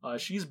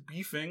 She's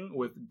beefing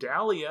with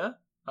Dahlia,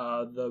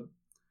 the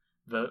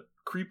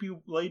creepy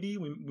lady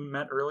we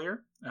met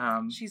earlier.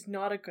 She's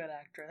not a good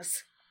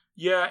actress.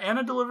 Yeah,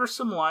 Anna delivers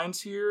some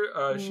lines here.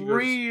 She goes,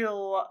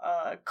 real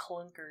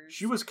clunkers.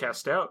 She was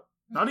cast out.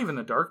 Not even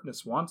the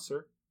darkness wants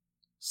her.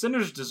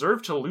 Sinners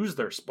deserve to lose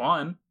their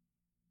spawn.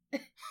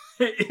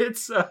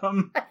 It's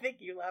I think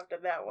you laughed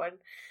at that one.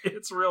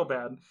 It's real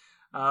bad.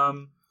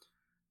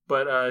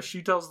 But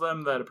she tells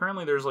them that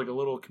apparently there's like a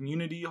little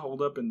community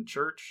holed up in the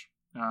church.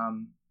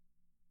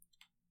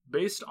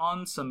 Based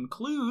on some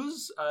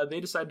clues, they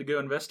decide to go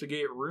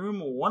investigate room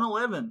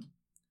 111.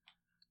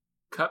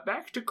 Cut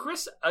back to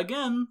Chris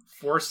again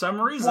for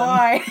some reason.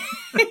 Why?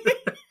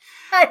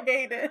 I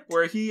hate it.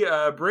 Where he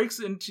breaks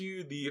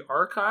into the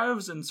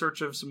archives in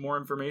search of some more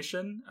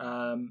information.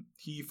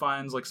 He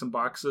finds like some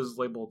boxes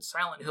labeled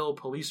Silent Hill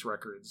police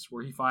records,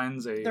 where he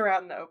finds a... They're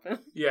out in the open.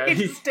 Yeah.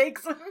 He just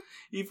takes them.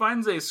 He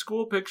finds a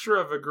school picture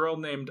of a girl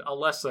named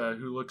Alessa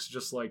who looks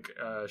just like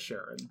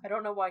Sharon. I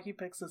don't know why he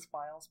picks his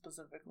file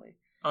specifically.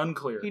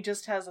 Unclear. He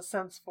just has a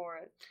sense for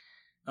it.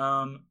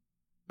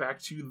 Back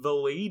to the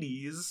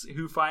ladies,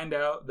 who find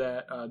out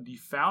that the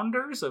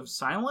founders of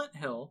Silent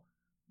Hill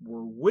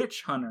were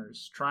witch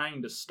hunters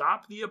trying to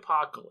stop the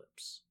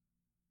apocalypse.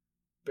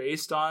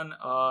 Behind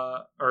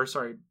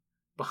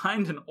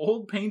an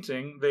old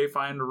painting, they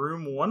find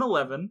room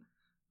 111,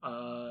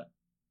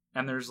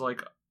 and there's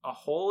like a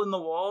hole in the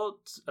wall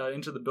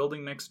into the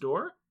building next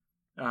door,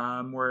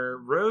 where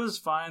Rose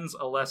finds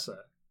Alessa,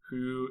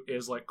 who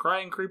is like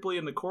crying creepily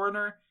in the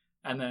corner,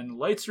 and then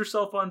lights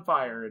herself on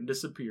fire and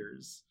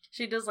disappears.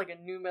 She does like a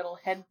nu metal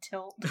head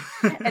tilt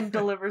and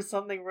delivers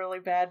something really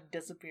bad and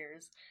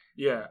disappears.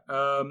 Yeah.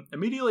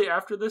 Immediately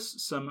after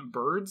this, some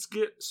birds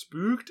get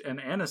spooked,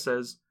 and Anna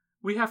says,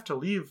 "We have to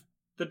leave.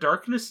 The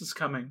darkness is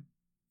coming."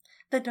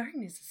 The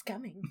darkness is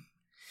coming.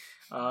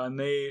 And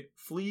they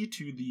flee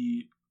to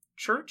the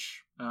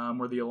church,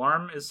 where the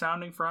alarm is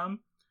sounding from.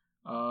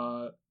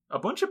 A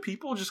bunch of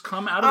people just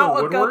come out of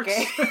the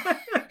woodworks. Okay.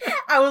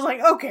 I was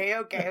like, okay.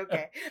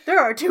 There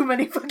are too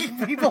many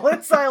fucking people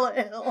in Silent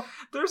Hill.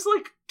 There's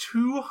like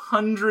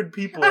 200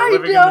 people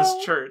living in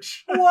this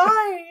church.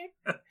 Why?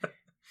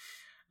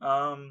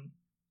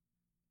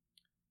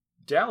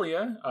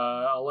 Dahlia,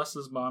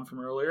 Alessa's mom from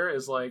earlier,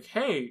 is like,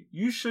 "Hey,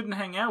 you shouldn't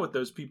hang out with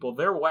those people.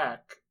 They're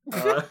whack."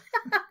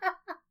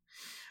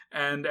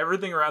 And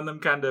everything around them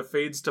kind of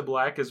fades to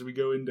black as we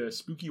go into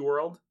Spooky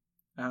World.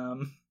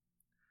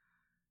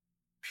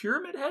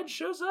 Pyramid Head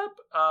shows up.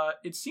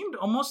 It seemed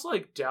almost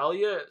like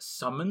Dahlia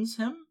summons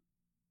him.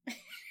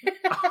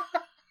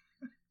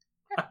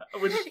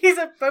 He's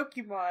a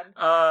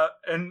Pokemon.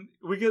 And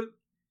we get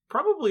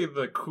probably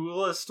the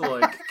coolest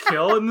like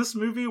kill in this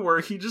movie,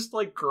 where he just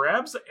like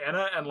grabs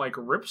Anna and like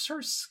rips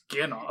her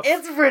skin off.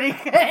 It's pretty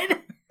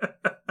good.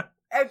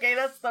 Okay,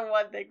 that's the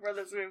one thing for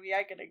this movie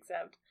I can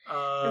accept.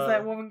 Is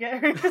that woman get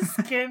her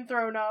skin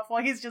thrown off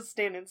while he's just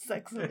standing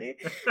sexily.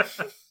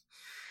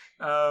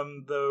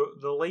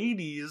 The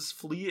ladies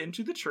flee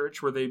into the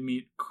church, where they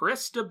meet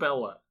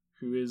Christabella,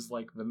 who is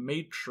like the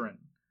matron.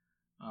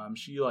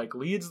 She like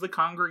leads the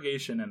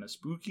congregation in a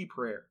spooky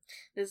prayer.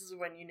 This is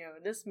when you know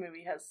this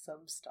movie has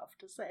some stuff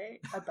to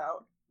say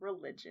about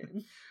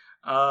religion.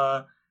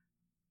 One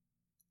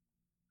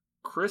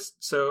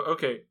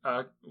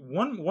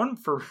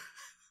for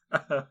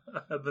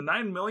the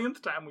 9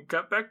 millionth time we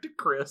cut back to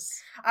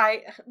Chris.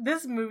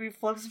 This movie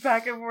flips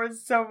back and forth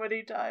so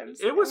many times.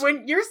 It was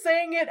when you're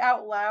saying it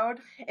out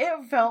loud,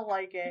 it felt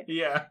like it.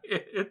 Yeah,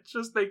 it's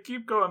just they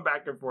keep going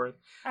back and forth.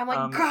 I'm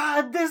like,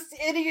 God, this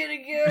idiot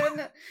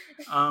again.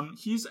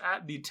 He's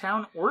at the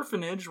town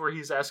orphanage where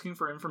he's asking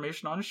for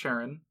information on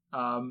Sharon.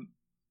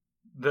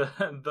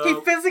 He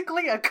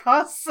physically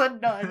accosts a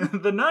nun.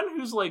 The nun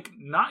who's like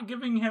not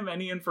giving him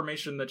any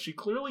information that she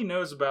clearly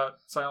knows about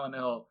Silent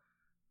Hill.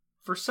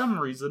 For some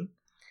reason.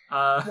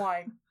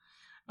 Why?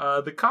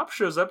 The cop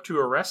shows up to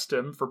arrest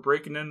him for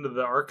breaking into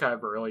the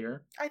archive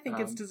earlier. I think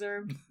it's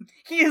deserved.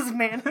 He is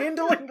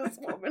manhandling this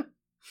woman.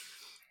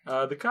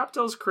 The cop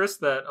tells Chris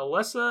that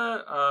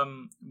Alessa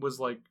was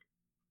like...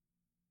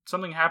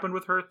 something happened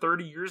with her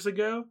 30 years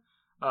ago.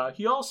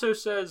 He also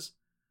says,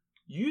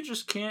 "You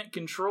just can't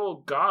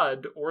control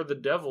God or the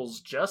devil's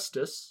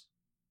justice."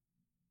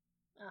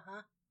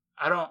 Uh-huh.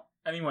 I don't...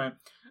 Anyway.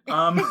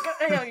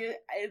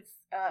 It's...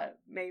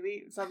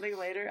 maybe something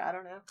later, I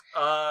don't know.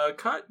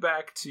 Cut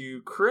back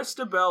to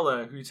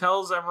Christabella, who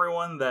tells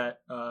everyone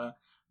that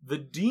the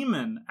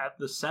demon at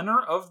the center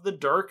of the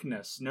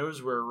darkness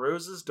knows where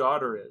Rose's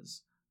daughter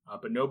is,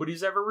 but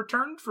nobody's ever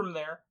returned from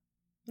there.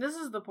 This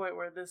is the point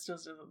where this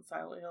just isn't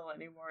Silent Hill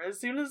anymore. As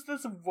soon as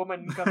this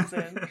woman comes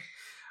in,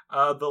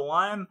 the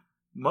line,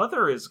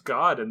 "Mother is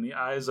God in the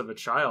eyes of a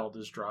child,"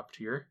 is dropped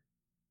here.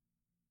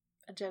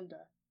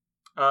 Agenda.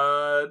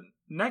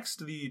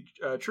 Next, the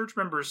church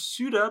members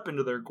suit up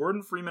into their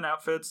Gordon Freeman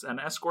outfits and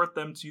escort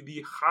them to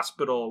the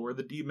hospital where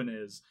the demon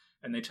is.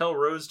 And they tell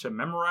Rose to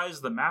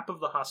memorize the map of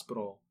the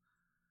hospital.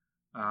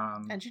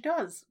 And she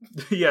does.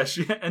 Yeah,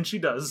 she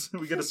does.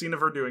 We get a scene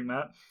of her doing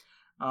that.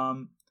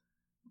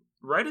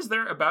 Right as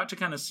they're about to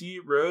kind of see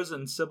Rose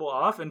and Sybil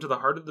off into the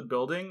heart of the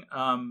building,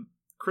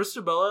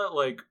 Christabella,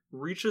 like,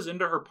 reaches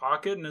into her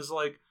pocket and is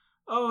like,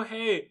 "Oh,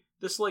 hey,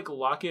 this, like,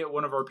 locket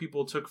one of our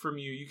people took from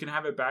you. You can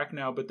have it back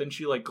now. But then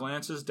she, like,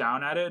 glances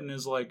down at it and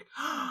is like,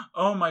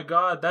 oh my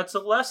god, that's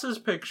Alessa's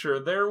picture.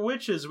 They're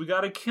witches. We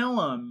gotta kill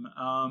them.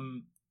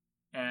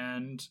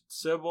 And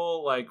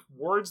Sybil, like,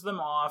 wards them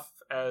off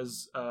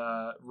as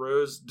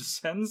Rose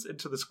descends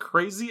into this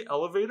crazy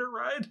elevator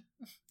ride.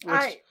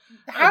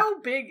 How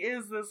big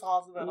is this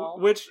hospital?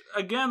 Which,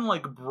 again,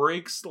 like,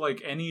 breaks,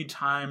 like, any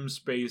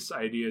time-space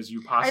ideas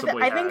you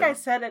possibly had. I think I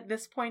said at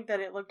this point that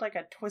it looked like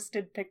a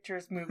Twisted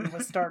Pictures movie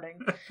was starting.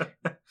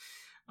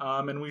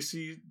 And we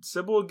see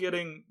Sybil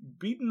getting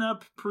beaten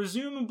up,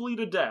 presumably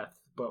to death,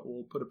 but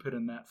we'll put a pin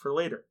in that for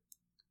later.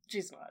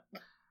 She's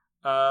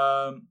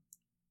not.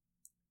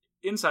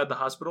 Inside the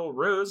hospital,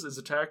 Rose is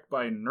attacked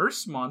by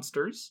nurse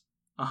monsters.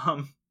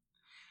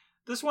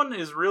 This one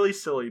is really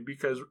silly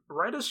because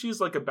right as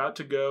she's, like, about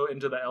to go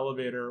into the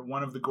elevator,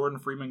 one of the Gordon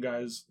Freeman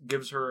guys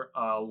gives her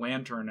a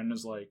lantern and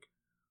is like,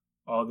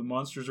 oh, the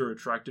monsters are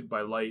attracted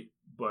by light,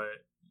 but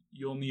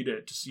you'll need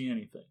it to see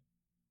anything.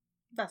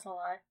 That's a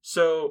lie.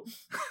 So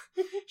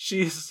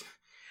she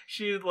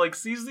like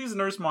sees these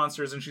nurse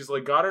monsters and she's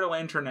like got her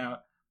lantern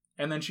out,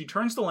 and then she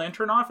turns the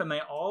lantern off and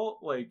they all,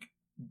 like,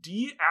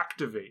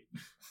 deactivate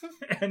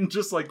and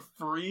just, like,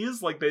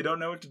 freeze, like they don't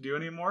know what to do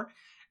anymore.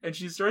 And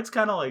she starts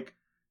kind of, like,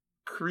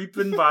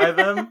 creeping by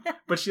them,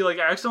 but she, like,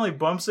 accidentally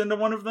bumps into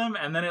one of them,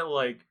 and then it,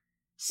 like,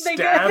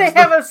 stabs they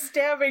have a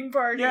stabbing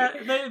party.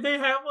 Yeah, they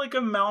have, like,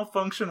 a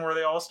malfunction where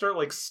they all start,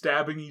 like,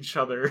 stabbing each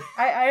other.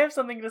 I have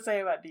something to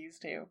say about these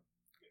two.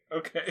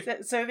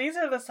 Okay. So these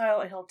are the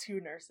Silent Hill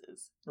 2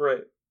 nurses.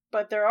 Right.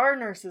 But there are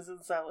nurses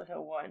in Silent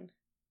Hill 1.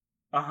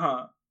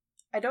 Uh-huh.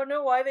 I don't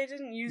know why they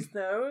didn't use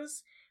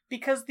those,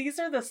 because these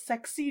are the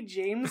sexy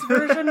James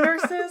version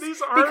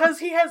nurses. Because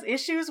he has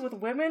issues with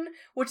women,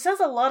 which says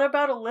a lot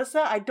about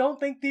Alyssa. I don't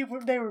think they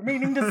were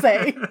meaning to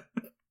say.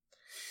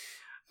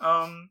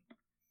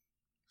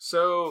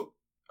 So,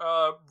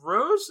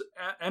 Rose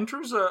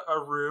enters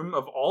a room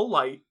of all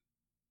light.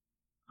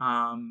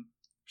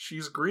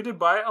 She's greeted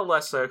by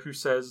Alessa, who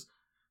says,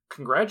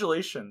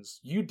 congratulations,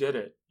 you did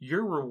it.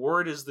 Your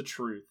reward is the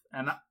truth.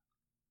 And,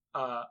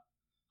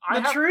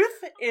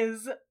 truth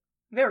is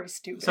very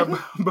stupid. So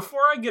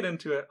before I get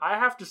into it, I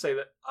have to say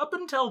that up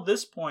until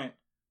this point,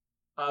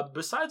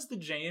 besides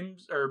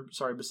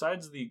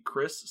the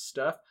Chris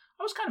stuff,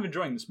 I was kind of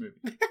enjoying this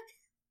movie.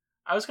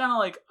 I was kind of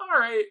like, all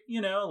right,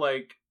 you know,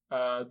 like,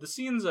 the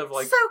scenes of,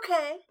 like, it's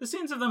okay. The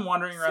scenes of them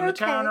wandering around the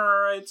town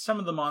are alright. Some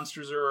of the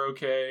monsters are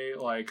okay.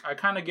 Like, I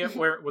kind of get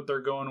what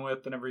they're going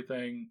with and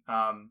everything.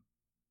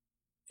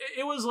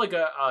 It was like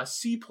a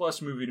C+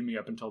 movie to me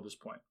up until this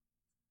point.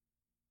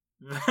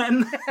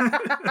 Then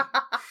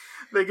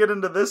they get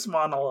into this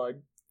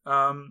monologue.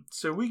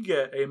 So we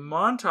get a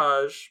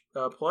montage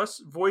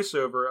plus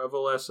voiceover of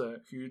Alessa,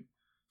 who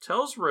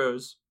tells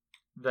Rose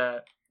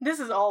that... This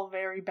is all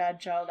very bad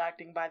child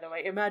acting, by the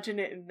way. Imagine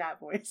it in that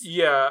voice.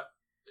 Yeah,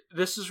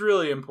 this is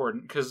really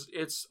important, because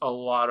it's a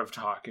lot of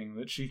talking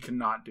that she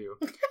cannot do.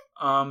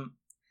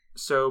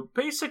 So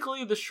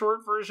basically, the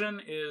short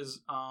version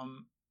is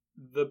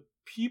the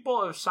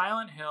people of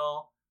Silent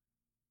Hill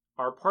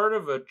are part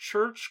of a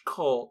church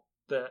cult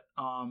that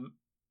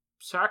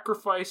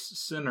sacrifice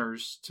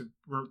sinners to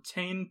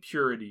retain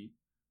purity,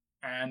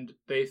 and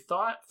they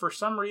thought for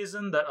some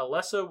reason that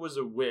Alessa was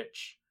a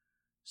witch,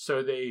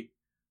 so they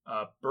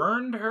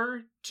burned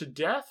her to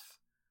death,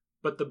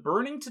 but the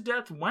burning to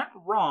death went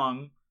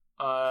wrong,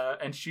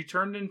 and she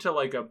turned into,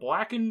 like, a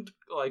blackened,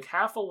 like,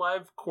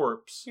 half-alive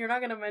corpse. You're not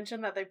going to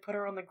mention that they put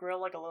her on the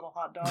grill like a little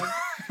hot dog?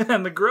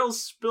 And the grill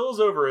spills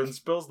over and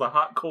spills the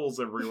hot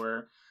coals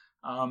everywhere.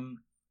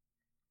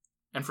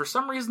 And for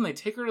some reason, they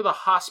take her to the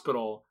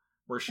hospital,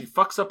 where she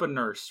fucks up a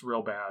nurse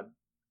real bad.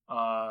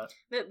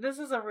 This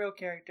is a real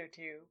character,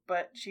 too,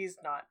 but she's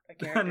not a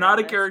character. Not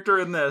a character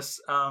in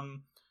this.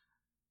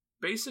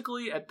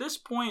 Basically, at this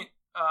point,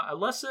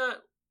 Alessa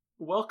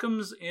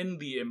welcomes in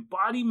the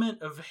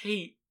embodiment of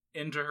hate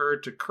into her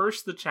to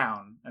curse the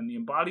town. And the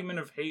embodiment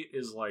of hate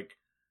is, like,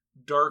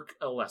 Dark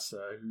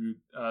Alessa, who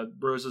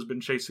Rose has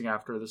been chasing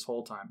after this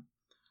whole time.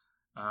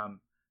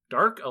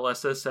 Dark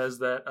Alessa says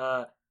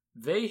that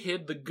they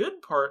hid the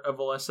good part of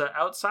Alessa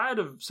outside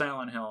of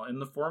Silent Hill in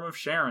the form of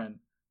Sharon.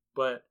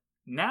 But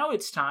now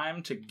it's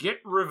time to get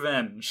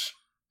revenge.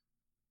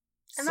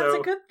 And that's a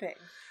good thing.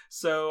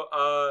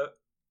 So,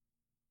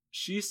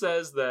 she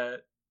says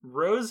that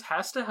Rose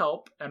has to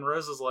help, and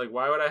Rose is like,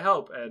 why would I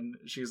help? And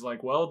she's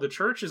like, well, the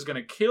church is going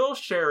to kill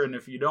Sharon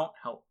if you don't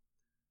help.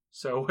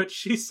 So what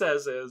she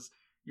says is,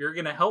 you're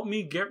going to help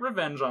me get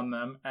revenge on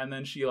them, and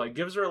then she, like,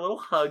 gives her a little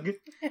hug,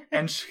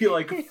 and she,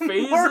 like,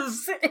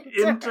 phases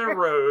into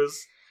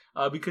Rose,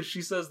 because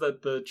she says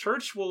that the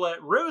church will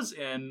let Rose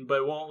in,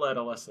 but won't let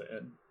Alessa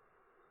in.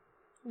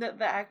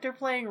 The actor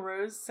playing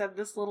Rose said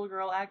this little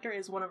girl actor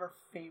is one of her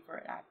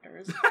favorite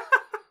actors.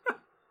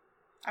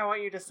 I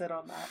want you to sit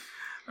on that.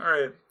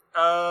 Alright.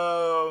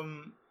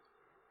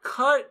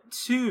 Cut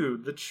to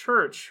the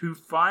church, who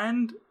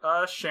find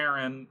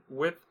Sharon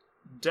with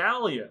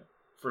Dahlia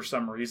for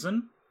some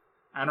reason.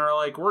 and are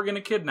like, we're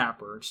gonna kidnap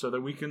her so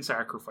that we can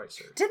sacrifice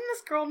her. Didn't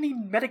this girl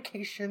need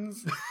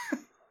medications?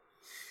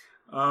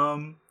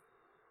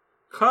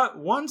 Cut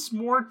once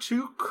more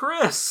to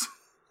Chris.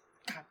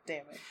 God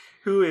damn it.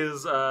 Who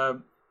is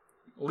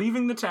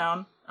leaving the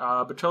town,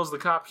 but tells the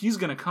cop he's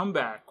gonna come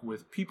back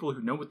with people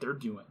who know what they're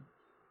doing.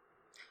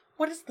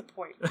 What is the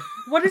point?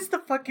 What is the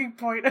fucking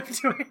point of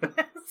doing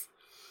this?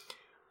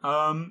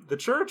 The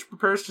church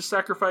prepares to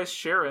sacrifice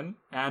Sharon,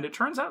 and it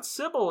turns out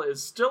Sybil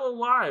is still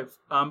alive,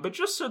 but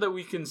just so that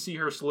we can see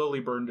her slowly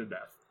burn to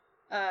death.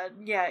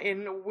 Yeah,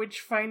 in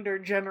Witchfinder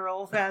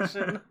General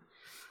fashion.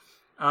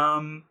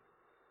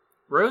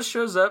 Rose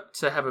shows up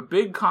to have a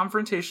big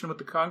confrontation with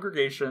the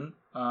congregation,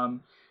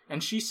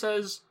 and she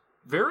says,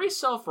 very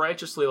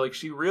self-righteously, like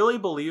she really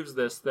believes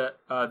this, that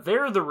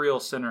they're the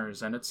real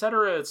sinners, and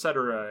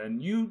etc.,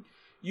 and you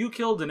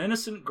killed an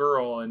innocent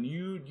girl, and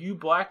you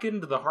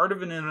blackened the heart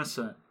of an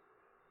innocent.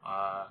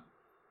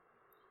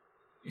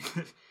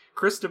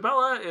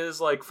 Christabella is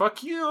like,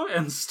 fuck you,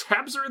 and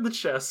stabs her in the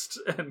chest,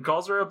 and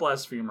calls her a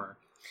blasphemer.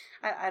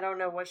 I don't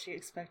know what she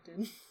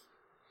expected.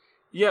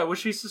 Yeah, was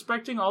she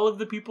suspecting all of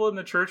the people in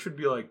the church would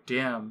be like,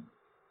 damn,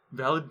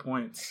 valid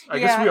points. I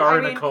guess we are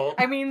in a cult.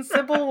 I mean,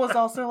 Sybil was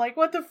also like,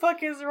 what the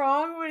fuck is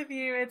wrong with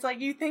you? It's like,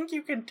 you think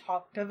you can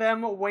talk to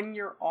them when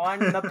you're on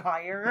the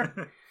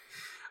pyre?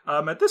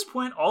 At this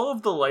point, all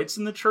of the lights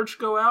in the church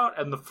go out,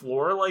 and the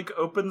floor, like,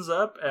 opens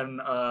up,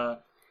 and,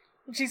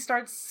 she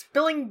starts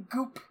spilling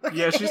goop.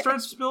 Yeah, she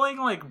starts spilling,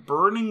 like,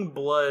 burning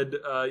blood,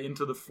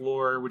 into the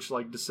floor, which,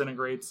 like,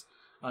 disintegrates.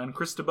 And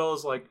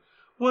Christabella's like,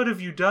 what have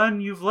you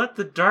done? You've let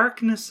the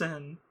darkness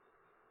in.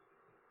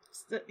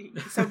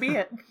 So be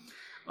it.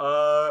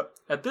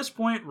 At this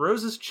point,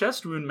 Rose's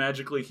chest wound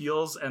magically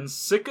heals, and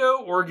sicko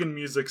organ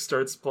music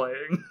starts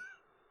playing.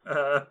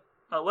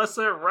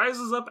 Alessa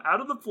rises up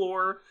out of the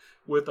floor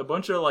with a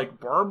bunch of, like,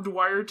 barbed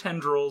wire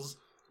tendrils,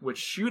 which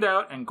shoot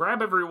out and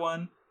grab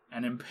everyone,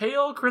 and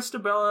impale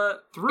Christabella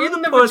through the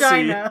pussy.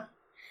 Vagina.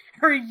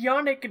 Her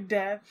yonic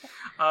death.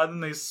 Then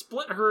they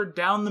split her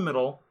down the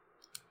middle.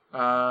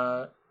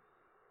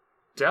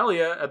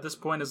 Dahlia, at this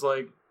point, is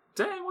like,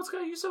 dang, what's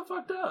got you so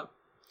fucked up?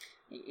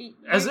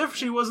 As if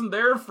she wasn't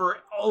there for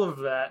all of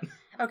that.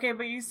 Okay,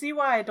 but you see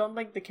why I don't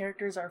think the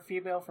characters are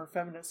female for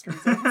feminist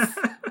reasons.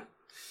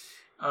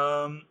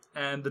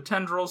 And the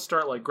tendrils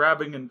start, like,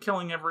 grabbing and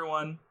killing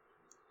everyone.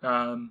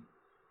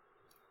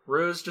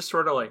 Rose just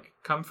sort of, like,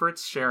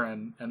 comforts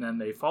Sharon, and then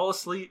they fall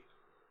asleep,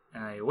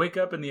 and they wake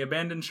up in the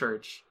abandoned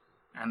church,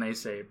 and they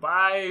say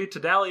bye to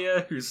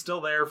Dahlia, who's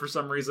still there for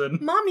some reason.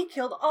 Mommy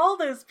killed all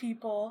those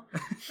people.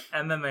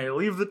 And then they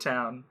leave the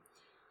town.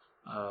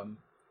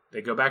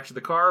 They go back to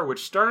the car,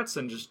 which starts,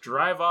 and just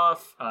drive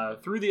off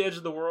through the edge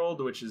of the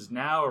world, which is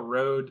now a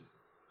road.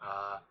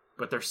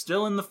 But they're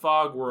still in the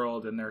fog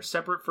world, and they're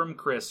separate from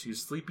Chris,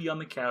 who's sleepy on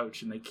the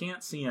couch, and they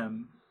can't see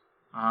him.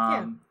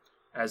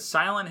 As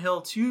Silent Hill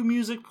 2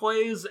 music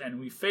plays, and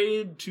we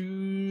fade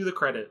to the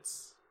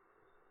credits.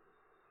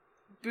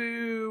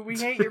 Boo, we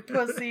hate your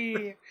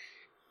pussy.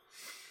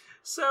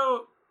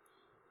 So...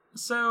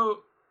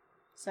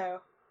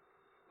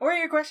 Or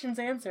your questions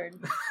answered.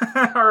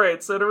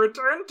 Alright, so to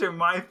return to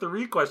my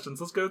 3 questions,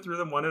 let's go through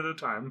them one at a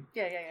time.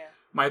 Yeah.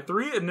 My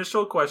 3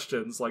 initial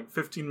questions, like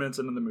 15 minutes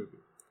into the movie.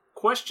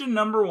 Question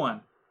number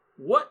 1.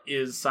 What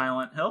is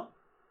Silent Hill?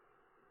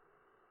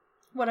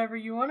 Whatever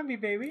you want to be,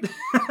 baby.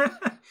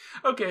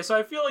 Okay, so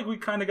I feel like we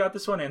kind of got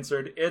this one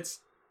answered. It's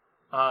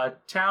a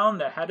town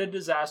that had a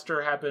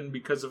disaster happen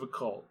because of a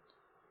cult.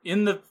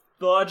 In the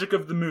logic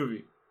of the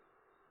movie.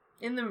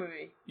 In the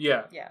movie.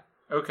 Yeah. Yeah.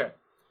 Okay.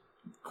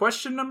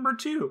 Question number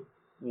 2.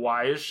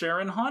 Why is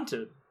Sharon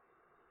haunted?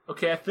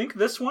 Okay, I think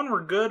this one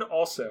we're good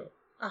also.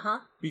 Uh-huh.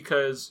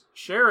 Because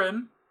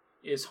Sharon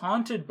is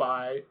haunted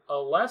by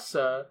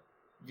Alessa,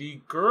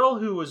 the girl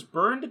who was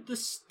burned at the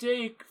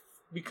stake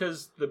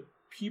because the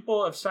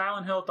people of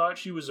Silent Hill thought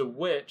she was a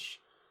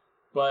witch,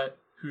 but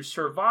who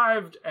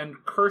survived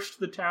and cursed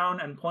the town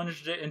and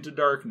plunged it into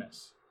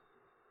darkness.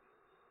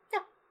 Yeah.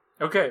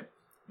 Okay.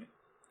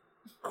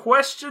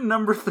 Question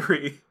number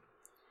 3.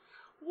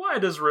 Why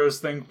does Rose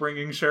think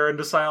bringing Sharon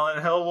to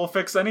Silent Hill will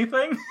fix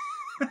anything?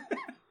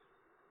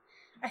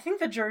 I think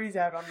the jury's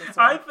out on this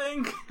one. I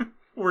think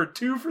we're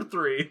 2 for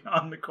 3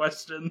 on the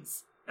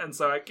questions, and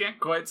so I can't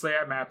quite say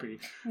I'm happy.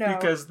 No.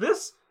 Because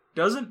this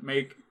doesn't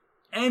make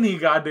any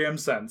goddamn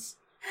sense.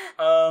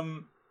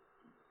 Again,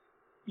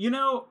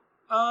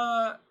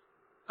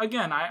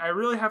 I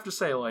really have to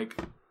say, like,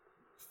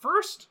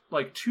 first,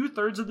 like,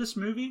 2/3 of this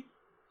movie,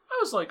 I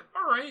was like,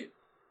 alright,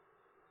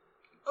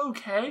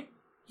 okay,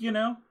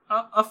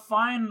 a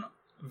fine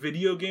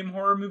video game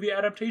horror movie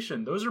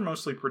adaptation. Those are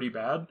mostly pretty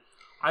bad.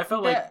 I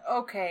felt like...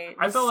 Okay,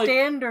 the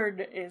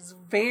standard is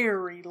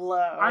very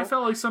low. I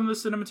felt like some of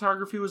the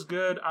cinematography was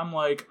good. I'm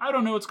like, I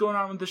don't know what's going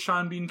on with the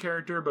Sean Bean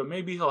character, but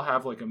maybe he'll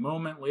have, like, a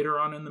moment later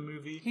on in the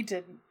movie. He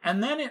didn't.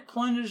 And then it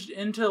plunged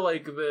into,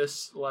 like,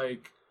 this,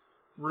 like,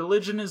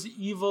 religion is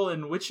evil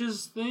and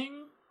witches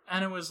thing,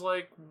 and it was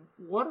like,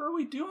 what are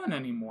we doing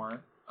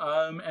anymore?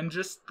 and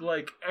just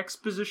like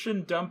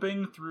exposition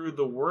dumping through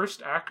the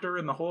worst actor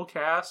in the whole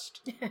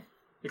cast,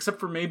 except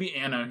for maybe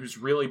Anna, who's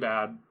really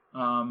bad. I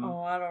don't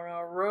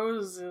know.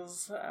 Rose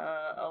is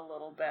a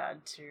little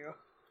bad too.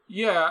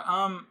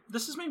 Yeah,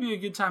 this is maybe a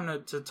good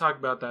time to talk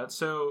about that.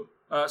 So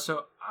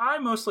I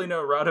mostly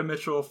know Radha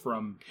Mitchell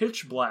from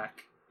Pitch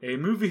Black, a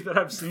movie that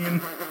I've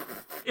seen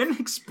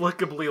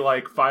inexplicably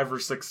like 5 or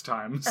 6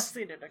 times. I've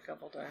seen it a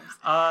couple times.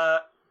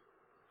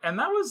 And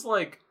that was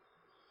like,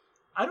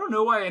 I don't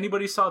know why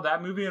anybody saw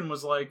that movie and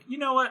was like, you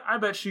know what, I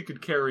bet she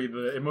could carry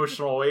the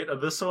emotional weight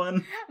of this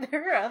one.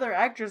 There are other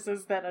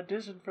actresses that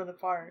auditioned for the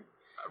part.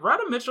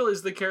 Radha Mitchell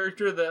is the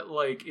character that,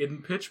 like,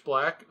 in Pitch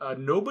Black,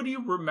 nobody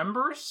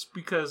remembers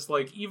because,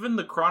 like, even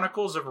the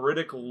Chronicles of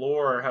Riddick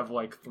lore have,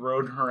 like,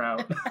 thrown her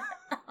out.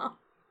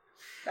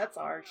 That's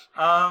harsh.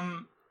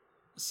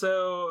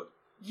 So,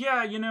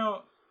 yeah, you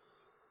know,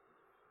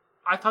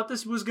 I thought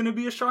this was going to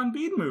be a Sean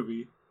Bean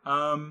movie.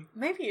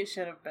 Maybe it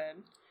should have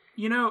been.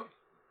 You know...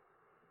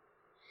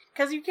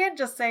 Because you can't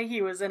just say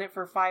he was in it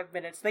for 5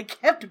 minutes. They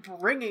kept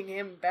bringing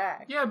him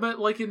back. Yeah, but,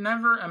 like, it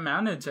never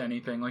amounted to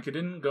anything. Like, it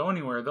didn't go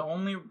anywhere. The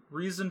only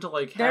reason to,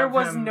 like, have There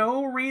was him...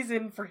 no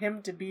reason for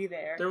him to be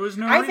there. There was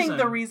no reason. I think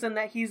the reason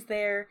that he's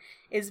there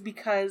is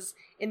because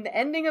in the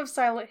ending of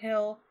Silent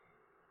Hill,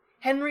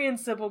 Henry and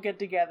Sybil get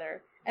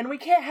together. And we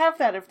can't have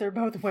that if they're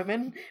both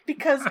women,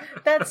 because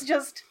that's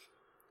just...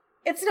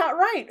 It's not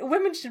right.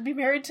 Women should be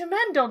married to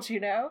men, don't you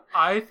know?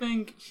 I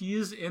think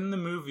he's in the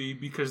movie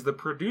because the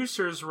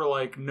producers were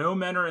like, no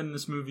men are in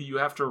this movie, you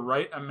have to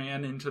write a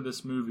man into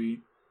this movie.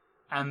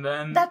 And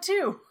then... That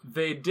too.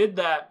 They did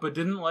that, but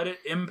didn't let it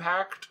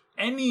impact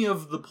any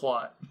of the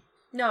plot.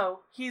 No,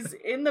 he's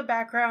in the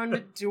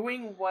background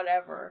doing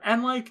whatever.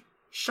 And, like,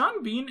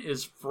 Sean Bean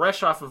is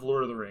fresh off of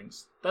Lord of the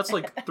Rings. That's,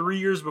 like, 3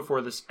 years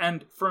before this.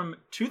 And from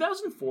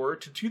 2004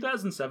 to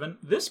 2007,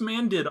 this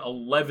man did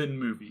 11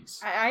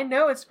 movies. I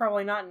know it's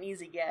probably not an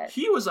easy get.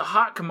 He was a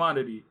hot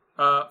commodity.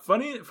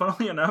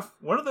 Funnily enough,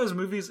 one of those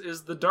movies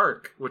is The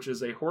Dark, which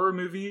is a horror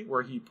movie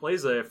where he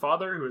plays a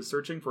father who is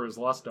searching for his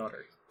lost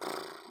daughter.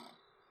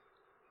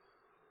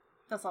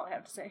 That's all I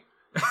have to say.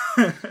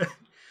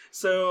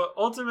 So,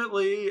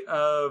 ultimately,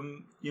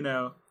 you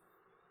know,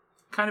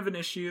 kind of an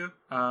issue.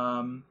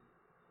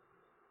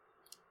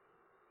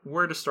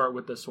 Where to start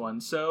with this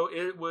one? So,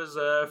 it was...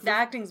 the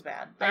acting's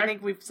bad. I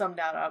think we've summed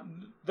that up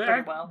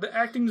pretty well. The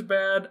acting's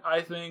bad.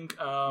 I think,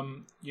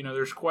 you know,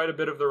 there's quite a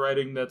bit of the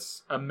writing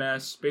that's a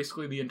mess.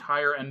 Basically, the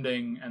entire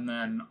ending, and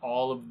then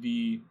all of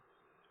the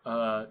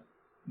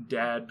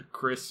Dad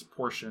Chris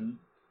portion.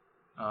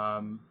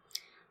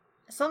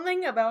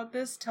 Something about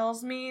this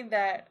tells me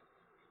that,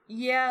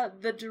 yeah,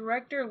 the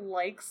director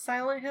likes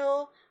Silent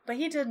Hill, but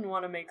he didn't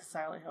want to make a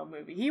Silent Hill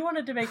movie. He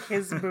wanted to make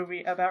his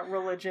movie about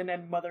religion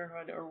and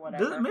motherhood or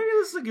whatever. Maybe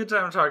this is a good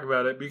time to talk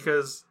about it,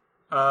 because,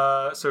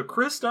 so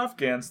Christoph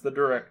Gans, the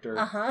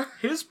director,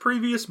 his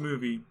previous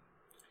movie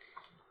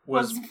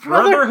was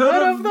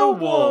Brotherhood of the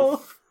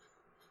Wolf,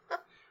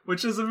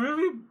 which is a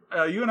movie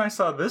you and I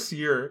saw this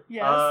year.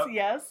 Yes,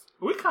 yes.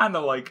 We kind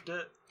of liked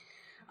it.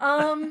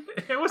 I would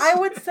say, it was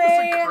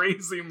a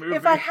crazy movie.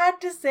 If I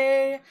had to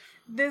say,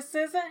 this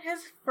isn't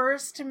his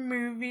first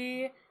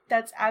movie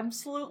that's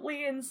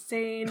absolutely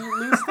insane,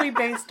 loosely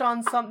based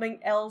on something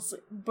else,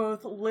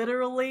 both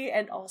literally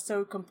and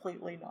also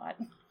completely not.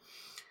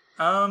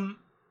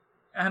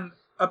 And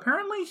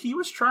apparently he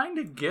was trying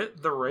to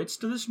get the rights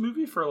to this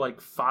movie for like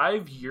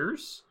 5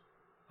 years.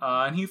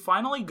 And he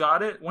finally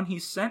got it when he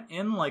sent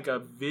in like a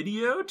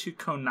video to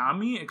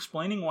Konami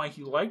explaining why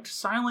he liked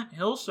Silent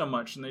Hill so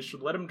much and they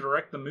should let him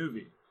direct the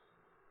movie.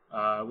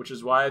 Which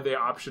is why they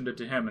optioned it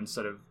to him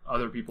instead of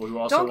other people who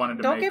also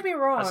wanted to make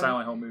a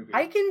Silent Hill movie.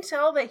 I can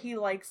tell that he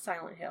likes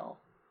Silent Hill.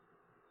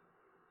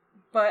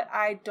 But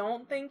I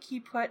don't think he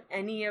put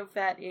any of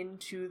that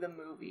into the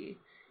movie.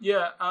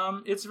 Yeah,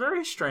 it's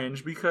very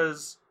strange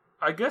because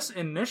I guess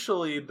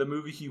initially the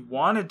movie he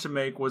wanted to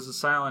make was a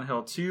Silent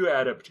Hill 2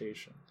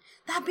 adaptation.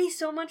 That'd be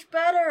so much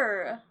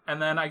better.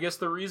 And then I guess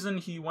the reason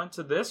he went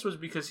to this was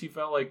because he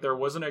felt like there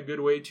wasn't a good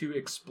way to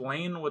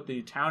explain what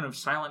the town of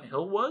Silent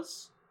Hill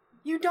was.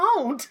 You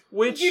don't.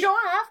 Which you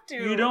don't have to.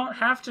 You don't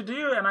have to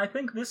do, and I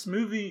think this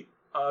movie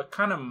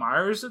kind of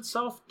mires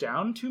itself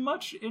down too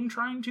much in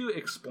trying to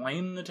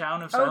explain the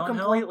town of Silent Hill.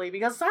 Oh, completely,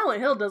 because Silent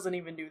Hill doesn't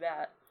even do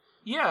that.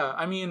 Yeah,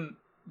 I mean,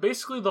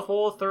 basically the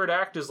whole third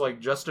act is like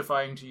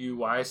justifying to you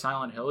why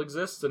Silent Hill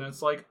exists, and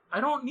it's like,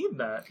 I don't need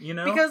that, you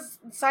know? Because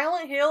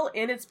Silent Hill,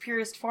 in its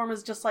purest form,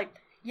 is just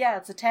like, yeah,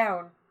 it's a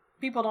town.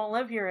 People don't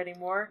live here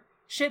anymore.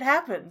 Shit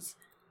happens.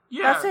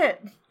 Yeah. That's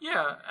it.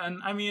 Yeah,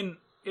 and I mean,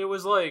 it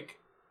was like,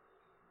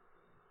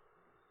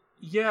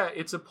 yeah,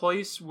 it's a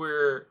place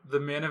where the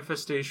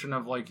manifestation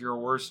of, like, your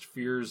worst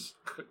fears,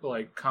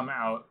 like, come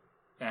out,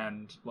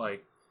 and,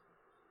 like,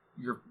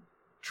 you're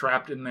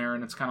trapped in there,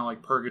 and it's kind of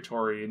like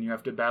purgatory, and you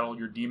have to battle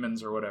your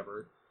demons or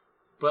whatever.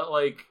 But,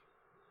 like,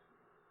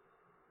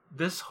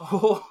 this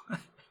whole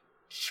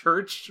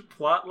church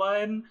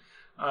plotline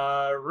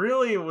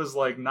really was,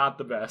 like, not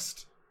the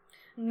best.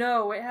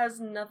 No, it has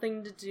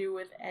nothing to do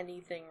with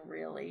anything,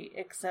 really,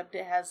 except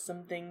it has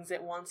some things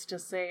it wants to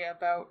say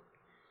about,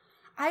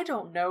 I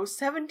don't know,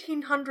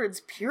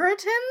 1700s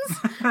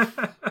Puritans?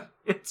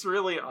 It's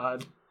really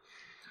odd.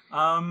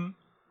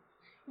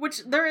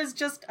 Which there is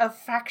just a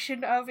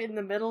faction of in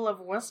the middle of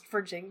West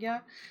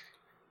Virginia.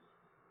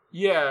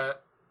 Yeah,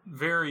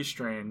 very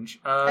strange.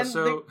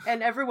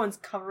 And everyone's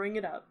covering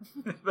it up.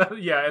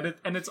 Yeah,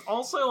 and it's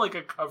also like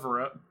a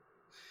cover-up.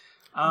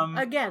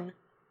 Again,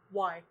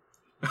 why?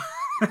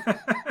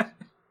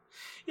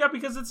 Yeah,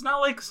 because it's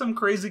not like some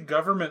crazy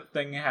government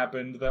thing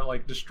happened that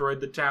like destroyed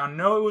the town.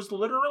 No, it was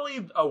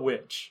literally a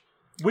witch.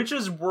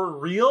 Witches were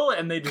real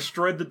and they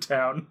destroyed the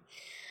town.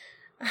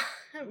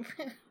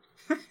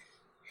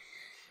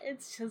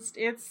 It's just,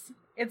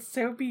 it's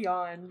so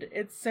beyond.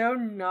 It's so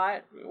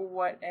not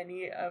what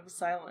any of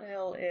Silent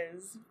Hill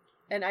is.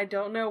 And I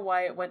don't know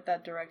why it went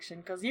that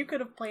direction, because you could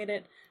have played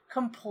it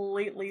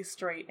completely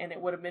straight and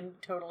it would have been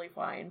totally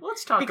fine.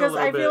 Let's talk because a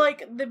little bit. Because I feel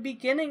like the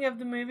beginning of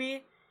the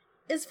movie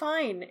is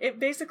fine. It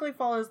basically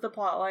follows the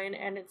plotline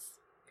and it's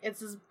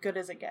as good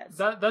as it gets.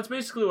 That's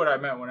basically what I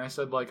meant when I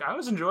said, like, I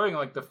was enjoying,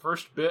 like, the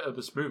first bit of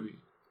this movie.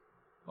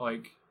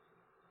 Like,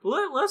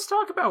 let's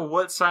talk about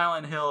what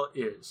Silent Hill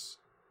is.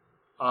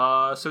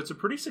 So it's a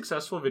pretty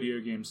successful video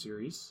game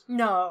series.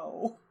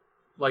 No.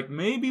 Like,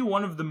 maybe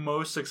one of the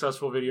most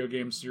successful video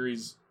game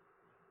series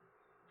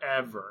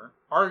ever.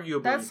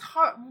 Arguably. That's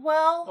hard.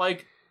 Well...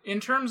 Like, in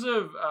terms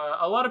of...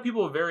 a lot of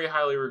people very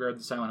highly regard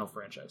the Silent Hill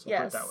franchise. I'll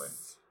put it that way.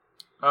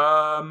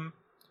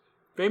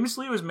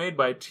 Famously, it was made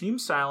by Team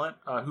Silent,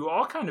 who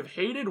all kind of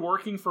hated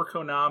working for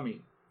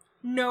Konami.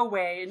 No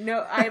way.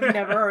 No, I've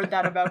never heard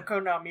that about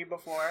Konami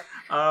before.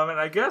 And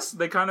I guess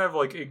they kind of,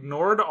 like,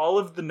 ignored all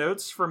of the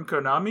notes from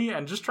Konami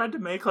and just tried to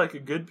make, like, a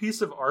good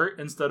piece of art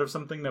instead of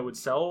something that would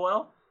sell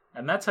well.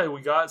 And that's how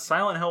we got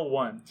Silent Hill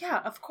 1.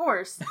 Yeah, of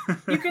course.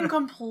 You can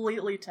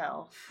completely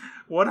tell.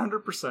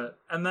 100%.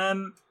 And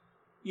then,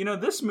 you know,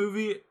 this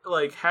movie,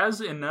 like,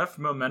 has enough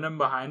momentum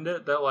behind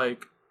it that,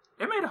 like,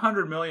 it made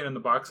 $100 million in the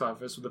box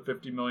office with a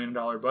 $50 million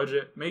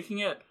budget, making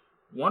it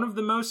one of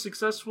the most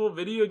successful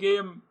video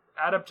game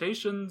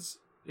adaptations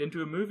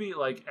into a movie,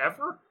 like,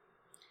 ever.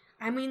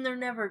 I mean, they're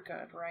never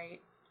good,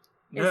 right?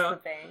 Is Yeah. the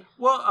thing.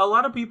 Well, a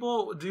lot of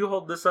people do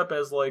hold this up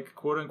as, like,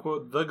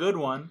 quote-unquote, the good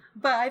one.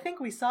 But I think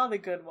we saw the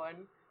good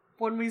one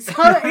when we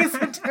saw Ace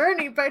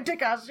Attorney by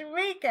Takashi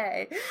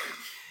Miike.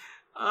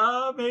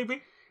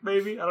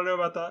 Maybe. I don't know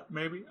about that.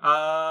 Maybe.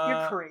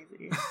 You're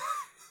crazy.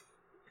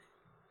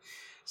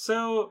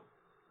 So,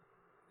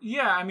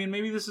 yeah, I mean,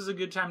 maybe this is a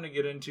good time to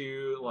get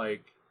into,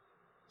 like,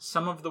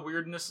 some of the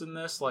weirdness in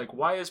this. Like,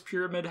 why is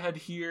Pyramid Head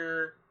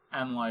here?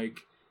 And,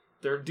 like,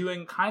 they're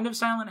doing kind of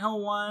Silent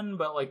Hill 1,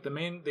 but, like,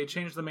 they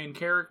changed the main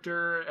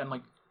character, and,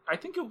 like, I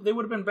think they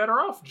would have been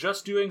better off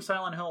just doing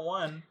Silent Hill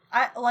 1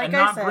 and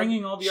not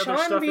bringing all the other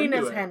Sean stuff Bean into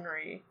is it.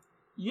 Henry.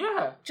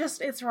 Yeah.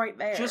 It's right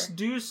there. Just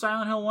do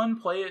Silent Hill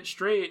 1, play it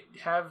straight,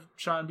 have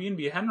Sean Bean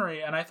be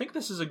Henry, and I think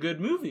this is a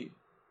good movie.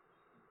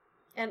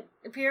 And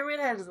Pyramid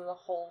Head is the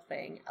whole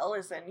thing.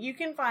 Listen, you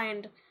can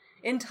find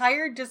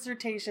entire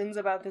dissertations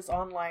about this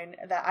online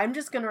that I'm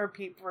just going to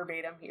repeat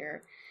verbatim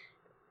here.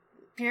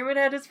 Pyramid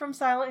Head is from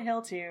Silent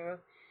Hill 2.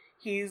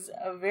 He's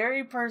a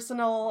very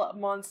personal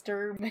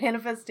monster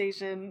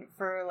manifestation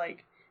for,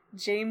 like,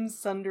 James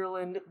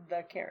Sunderland,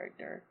 the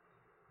character.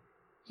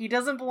 He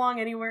doesn't belong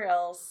anywhere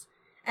else.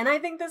 And I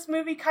think this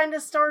movie kind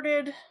of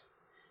started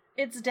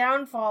its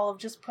downfall of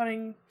just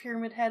putting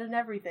Pyramid Head in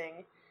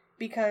everything.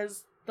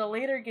 Because the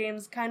later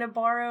games kind of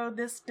borrow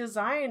this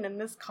design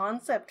and this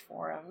concept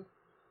for him.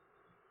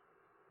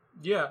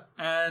 Yeah,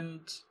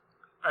 and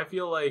I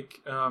feel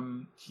like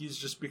he's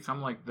just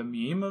become, like, the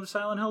meme of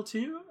Silent Hill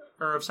 2,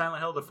 or of Silent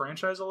Hill, the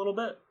franchise, a little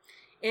bit.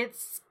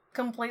 It's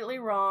completely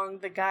wrong.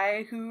 The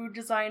guy who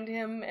designed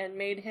him and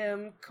made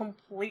him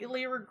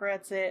completely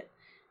regrets it.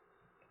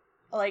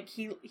 Like,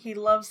 he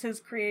loves his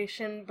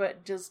creation,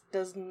 but just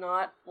does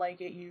not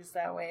like it used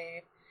that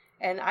way.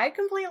 And I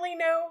completely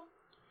know.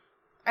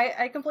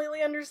 I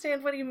completely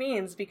understand what he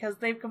means, because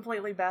they've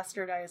completely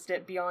bastardized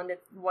it beyond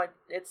what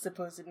its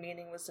supposed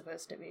meaning was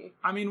supposed to be.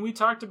 I mean, we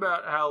talked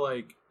about how,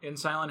 like, in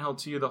Silent Hill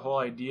 2, the whole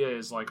idea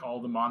is, like,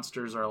 all the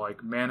monsters are,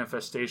 like,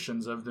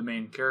 manifestations of the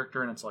main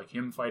character, and it's, like,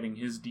 him fighting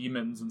his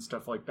demons and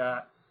stuff like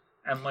that.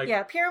 And, like...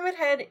 Yeah, Pyramid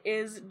Head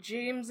is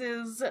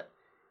James's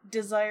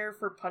desire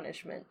for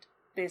punishment,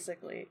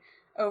 basically.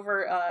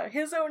 Over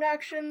his own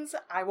actions.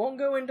 I won't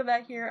go into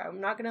that here. I'm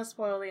not going to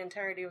spoil the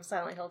entirety of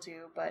Silent Hill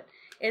 2, but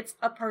it's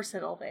a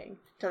personal thing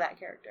to that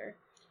character.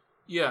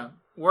 Yeah.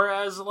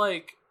 Whereas,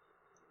 like,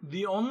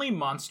 the only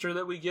monster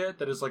that we get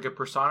that is, like, a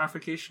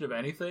personification of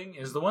anything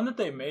is the one that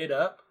they made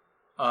up.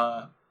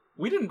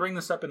 We didn't bring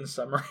this up in the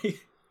summary,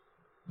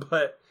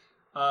 but...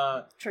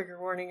 Trigger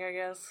warning, I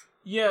guess.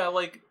 Yeah,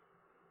 like,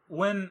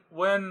 when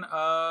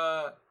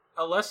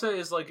Alessa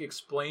is, like,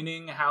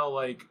 explaining how,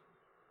 like,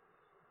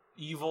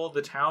 evil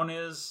the town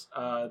is,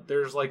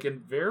 there's, like, a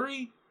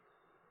very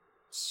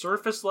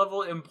surface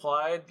level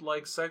implied,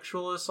 like,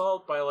 sexual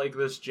assault by, like,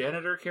 this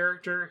janitor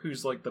character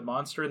who's, like, the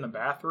monster in the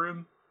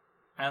bathroom,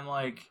 and,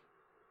 like,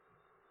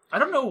 I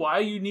don't know why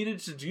you needed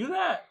to do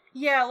that.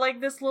 Yeah,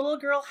 like, this little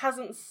girl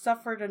hasn't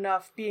suffered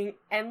enough being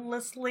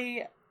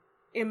endlessly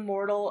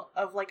immortal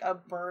of, like, a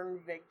burn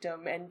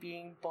victim and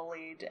being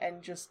bullied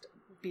and just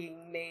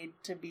being made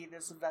to be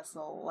this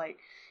vessel. Like,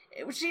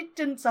 she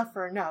didn't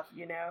suffer enough,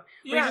 you know?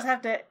 Yeah. We just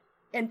have to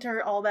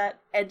enter all that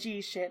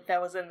edgy shit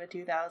that was in the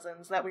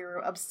 2000s that we were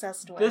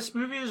obsessed with. This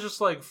movie is just,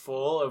 like,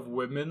 full of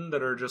women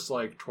that are just,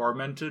 like,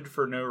 tormented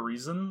for no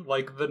reason.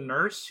 Like, the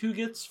nurse who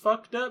gets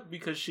fucked up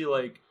because she,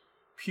 like,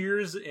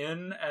 peers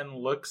in and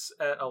looks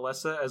at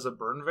Alessa as a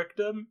burn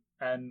victim,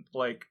 and,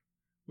 like,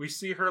 we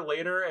see her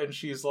later and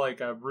she's,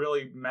 like, a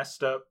really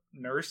messed up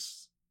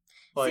nurse.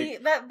 Like, see,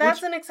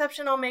 that's an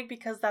exception I'll make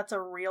because that's a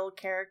real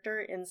character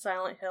in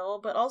Silent Hill,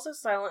 but also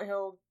Silent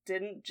Hill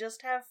didn't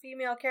just have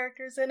female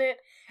characters in it.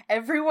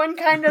 Everyone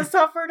kind of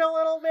suffered a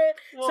little bit,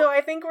 so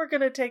I think we're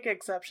gonna take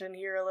exception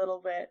here a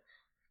little bit.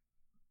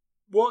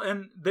 Well,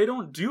 and they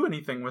don't do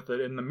anything with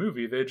it in the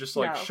movie. They just,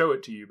 like, show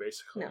it to you,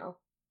 basically. No.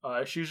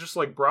 She's just,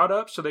 like, brought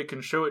up so they can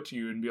show it to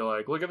you and be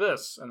like, look at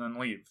this, and then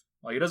leave.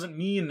 Like, it doesn't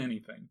mean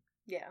anything.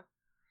 Yeah.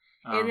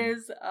 It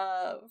is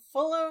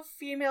full of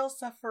female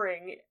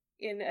suffering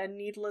in a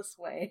needless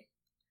way.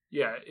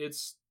 Yeah,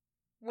 it's...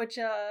 Which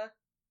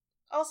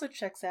also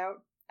checks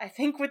out, I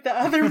think, with the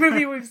other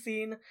movie we've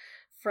seen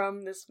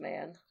from this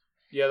man.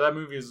 Yeah, that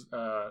movie is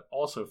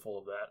also full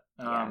of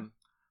that.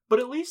 But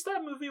at least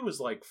that movie was,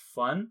 like,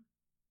 fun.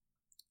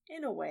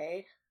 In a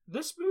way.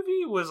 This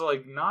movie was,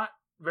 like, not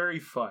very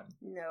fun.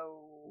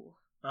 No.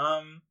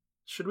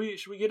 Should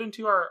we get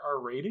into our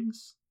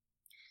ratings?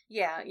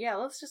 Yeah,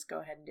 let's just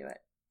go ahead and do it.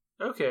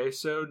 Okay,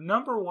 so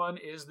number 1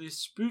 is the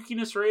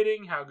spookiness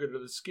rating. How good are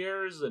the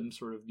scares and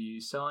sort of the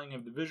selling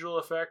of the visual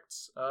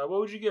effects? What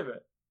would you give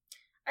it?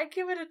 I'd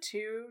give it a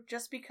 2,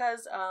 just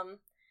because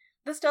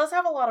this does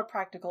have a lot of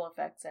practical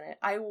effects in it.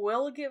 I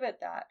will give it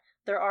that.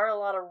 There are a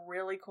lot of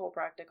really cool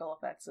practical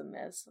effects in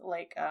this.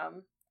 Like,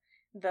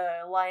 the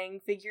lying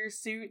figure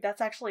suit,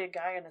 that's actually a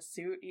guy in a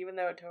suit, even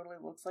though it totally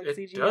looks like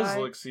CGI. It does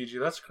look CG,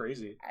 that's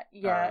crazy.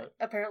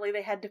 Apparently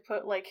they had to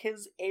put, like,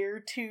 his air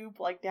tube,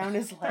 like, down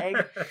his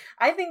leg.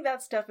 I think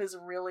that stuff is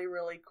really,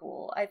 really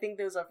cool. I think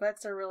those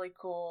effects are really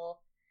cool.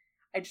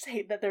 I just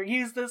hate that they're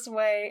used this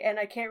way, and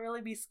I can't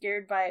really be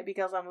scared by it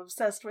because I'm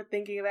obsessed with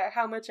thinking about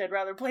how much I'd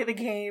rather play the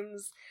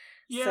games.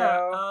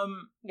 Yeah,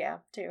 yeah,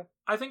 2.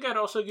 I think I'd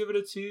also give it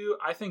a 2.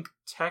 I think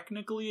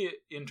technically,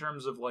 in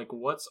terms of, like,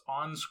 what's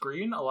on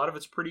screen, a lot of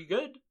it's pretty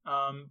good.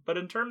 But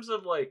in terms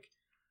of, like,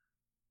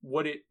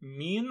 what it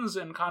means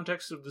in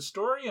context of the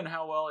story and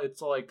how well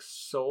it's, like,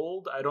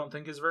 sold, I don't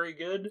think is very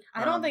good.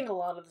 I don't think a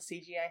lot of the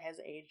CGI has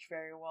aged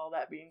very well,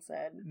 that being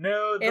said.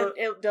 No,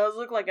 it does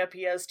look like a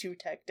PS2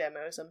 tech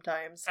demo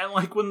sometimes. And,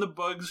 like, when the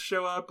bugs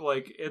show up,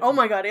 like... Oh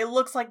my god, it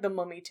looks like The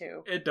Mummy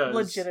too. It does.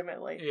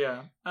 Legitimately.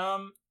 Yeah.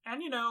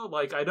 And, you know,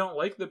 like, I don't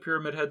like the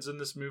Pyramid Heads in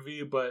this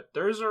movie, but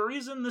there's a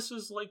reason this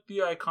is, like, the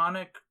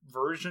iconic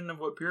version of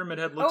what Pyramid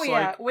Head looks like. Oh,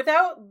 yeah.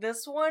 Without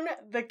this one,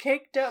 the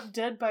caked up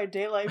Dead by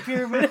Daylight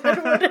Pyramid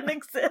Head wouldn't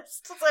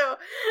exist. So,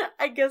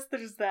 I guess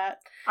there's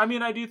that. I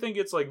mean, I do think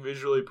it's, like,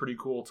 visually pretty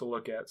cool to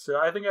look at,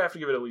 so I think I have to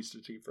give it at least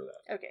a 2 for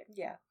that. Okay,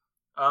 yeah.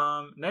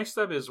 Next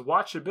up is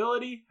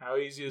watchability. How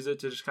easy is it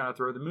to just kind of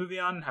throw the movie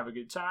on and have a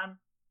good time?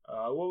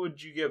 What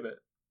would you give it?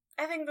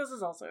 I think this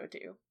is also a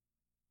 2.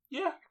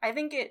 Yeah.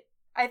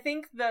 I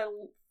think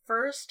the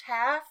first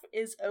half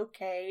is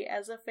okay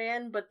as a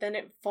fan, but then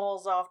it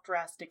falls off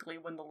drastically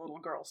when the little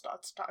girl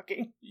starts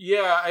talking.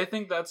 Yeah, I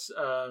think that's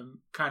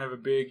kind of a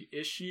big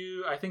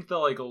issue. I think the,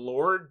 like,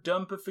 lore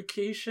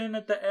dumpification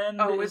at the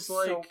end is,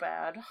 like, so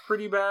bad.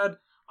 Pretty bad.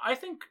 I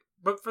think,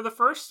 but for the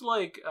first,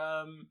 like,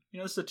 you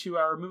know, it's a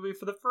 2-hour movie.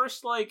 For the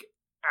first, like,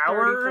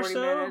 hour 30, 40 or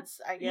so,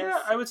 minutes, I guess. Yeah,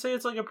 I would say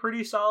it's, like, a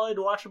pretty solid,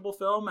 watchable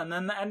film, and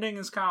then the ending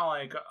is kind of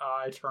like,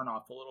 I turn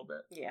off a little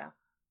bit. Yeah.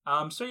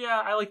 So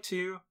yeah, I like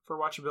 2 for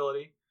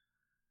watchability.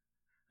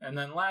 And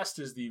then last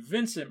is the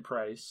Vincent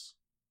Price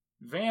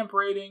vamp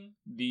rating,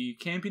 the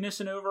campiness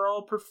and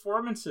overall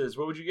performances.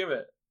 What would you give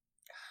it?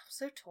 I'm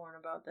so torn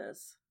about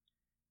this.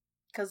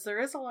 Because there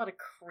is a lot of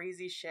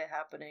crazy shit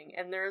happening,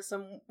 and there are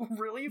some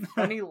really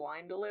funny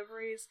line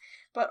deliveries,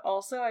 but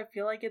also I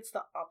feel like it's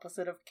the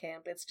opposite of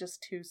camp. It's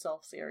just too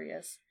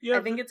self-serious. Yeah,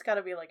 I think it's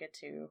gotta be like a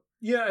 2.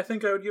 Yeah, I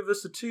think I would give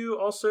this a 2.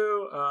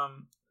 Also,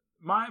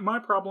 my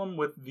problem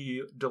with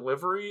the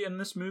delivery in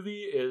this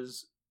movie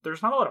is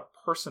there's not a lot of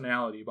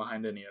personality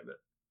behind any of it.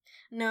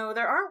 No,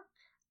 there aren't.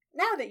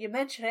 Now that you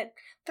mention it,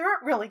 there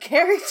aren't really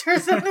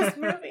characters in this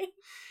movie.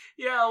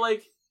 Yeah,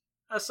 like,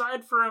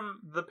 aside from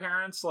the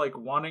parents, like,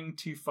 wanting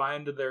to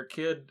find their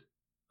kid,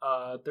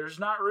 there's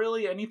not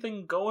really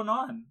anything going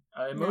on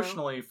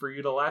emotionally for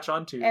you to latch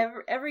onto.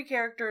 Every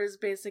character is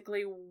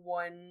basically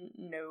one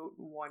note,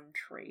 one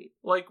trait.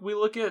 Like, we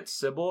look at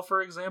Sybil,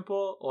 for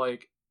example,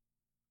 like,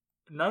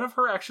 none of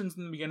her actions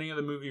in the beginning of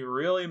the movie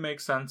really make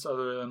sense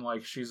other than,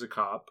 like, she's a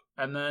cop.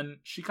 And then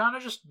she kind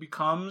of just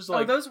becomes,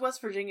 like... Oh, those West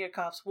Virginia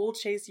cops will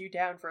chase you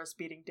down for a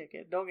speeding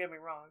ticket. Don't get me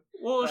wrong.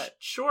 Well,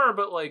 sure,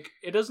 but, like,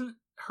 it doesn't...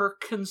 her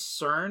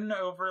concern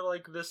over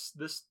like this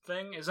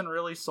thing isn't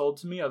really sold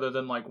to me, other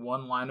than like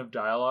one line of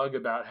dialogue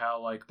about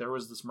how like there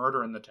was this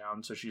murder in the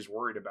town, so she's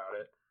worried about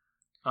it.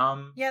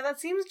 Yeah, that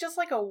seems just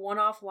like a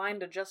one-off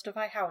line to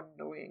justify how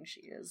annoying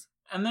she is.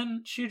 And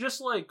then she just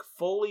like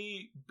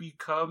fully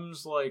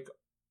becomes like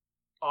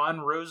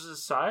on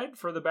Rose's side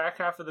for the back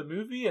half of the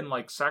movie and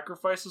like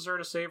sacrifices her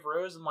to save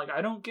Rose, and like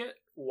I don't get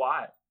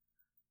why.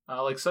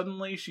 Like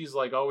suddenly she's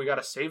like, oh, we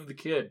gotta save the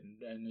kid,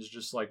 and is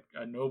just like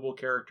a noble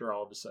character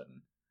all of a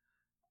sudden.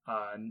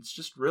 And it's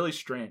just really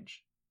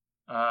strange.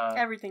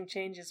 Everything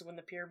changes when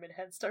the Pyramid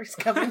Head starts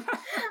coming.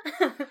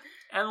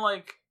 And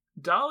like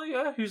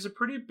Dahlia, who's a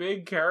pretty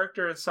big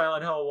character in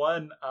Silent Hill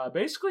 1,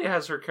 basically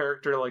has her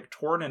character like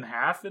torn in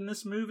half in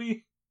this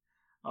movie.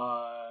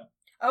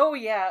 Oh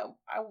yeah,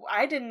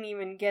 I didn't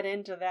even get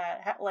into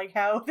that. Like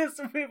how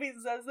this movie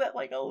says that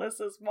like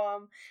Alyssa's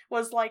mom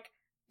was like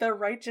the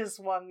righteous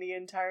one the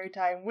entire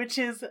time, which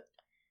is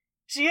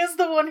she is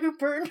the one who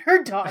burned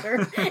her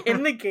daughter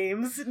in the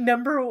games,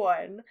 number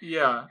one.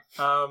 Yeah,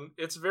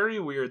 it's very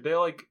weird. They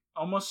like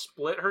almost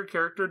split her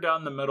character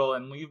down the middle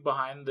and leave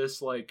behind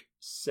this like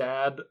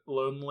sad,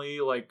 lonely,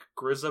 like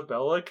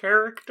Grisabella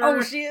character.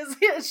 Oh, she is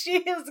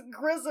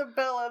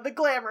Grisabella, the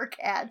glamour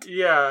cat.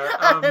 Yeah,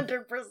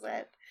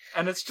 100%.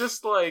 And it's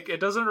just like it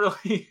doesn't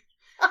really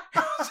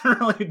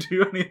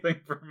do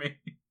anything for me.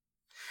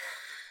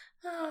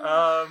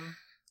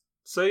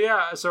 So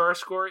yeah, so our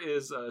score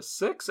is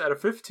 6 out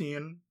of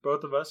 15,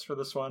 both of us for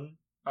this one.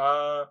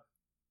 All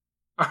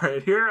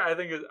right, here I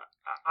think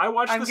I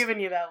watched. I'm giving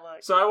you that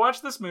look. So I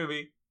watched this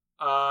movie,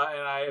 and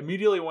I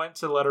immediately went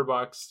to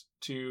Letterboxd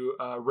to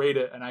rate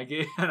it, and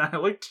I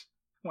looked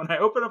when I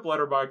opened up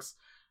Letterboxd,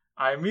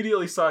 I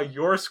immediately saw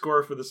your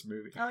score for this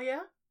movie. Oh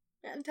yeah,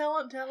 and tell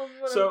him.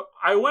 So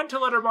I went to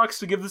Letterboxd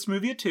to give this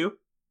movie a 2.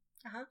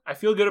 Uh-huh. I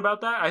feel good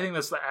about that. I think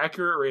that's the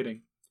accurate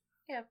rating.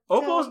 Yeah,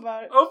 tell him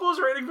about it. Opal's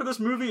rating for this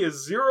movie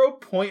is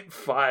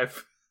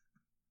 0.5.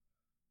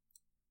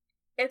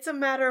 It's a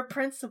matter of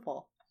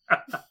principle.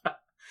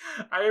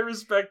 I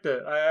respect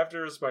it. I have to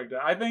respect it.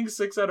 I think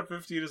 6 out of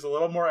 15 is a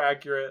little more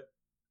accurate.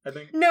 I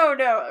think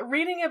No.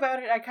 Reading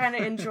about it, I kind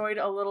of enjoyed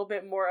a little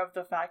bit more of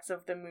the facts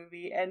of the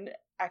movie, and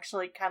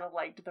actually kind of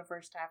liked the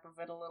first half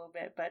of it a little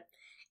bit. But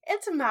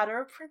it's a matter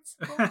of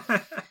principle.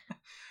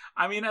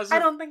 I mean, I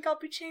don't think I'll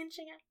be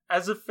changing it.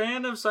 As a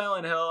fan of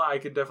Silent Hill, I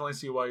could definitely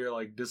see why you're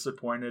like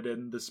disappointed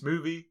in this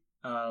movie.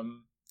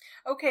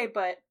 Okay,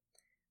 but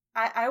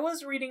I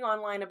was reading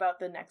online about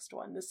the next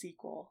one, the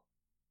sequel.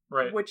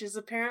 Right. Which is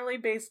apparently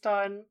based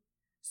on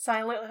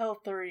Silent Hill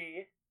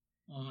 3.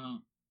 Mm-hmm.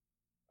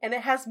 And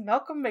it has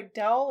Malcolm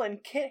McDowell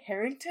and Kit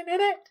Harington in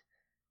it.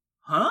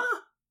 Huh?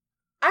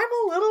 I'm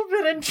a little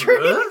bit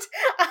intrigued.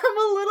 I'm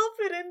a little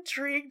bit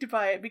intrigued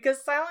by it,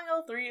 because Silent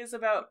Hill 3 is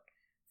about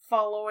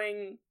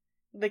following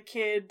the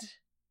kid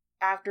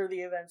after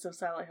the events of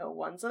Silent Hill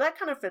 1. So that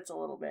kind of fits a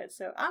little bit.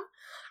 So I'm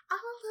a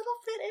little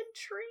bit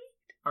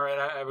intrigued. Alright,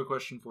 I have a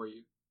question for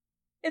you.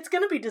 It's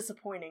gonna be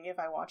disappointing if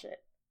I watch it.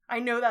 I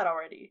know that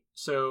already.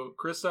 So,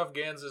 Christoph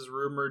Gans is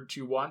rumored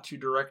to want to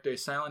direct a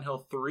Silent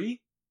Hill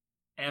 3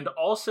 and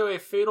also a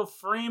Fatal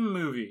Frame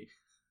movie.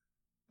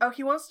 Oh,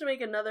 he wants to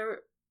make another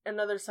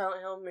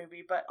Silent Hill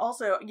movie, but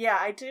also, yeah,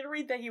 I did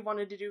read that he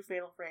wanted to do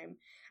Fatal Frame,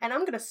 and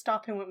I'm gonna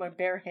stop him with my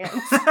bare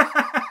hands.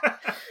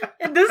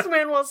 And this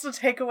man wants to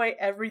take away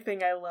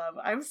everything I love.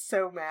 I'm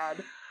so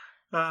mad.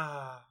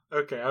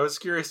 Okay, I was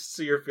curious to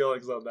see your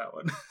feelings on that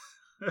one.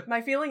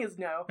 My feeling is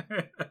no.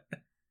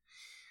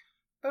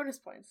 Bonus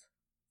points.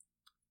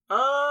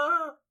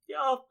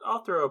 Yeah,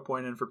 I'll throw a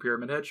point in for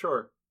Pyramid Head,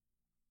 sure.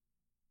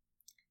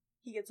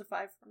 He gets a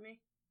 5 from me.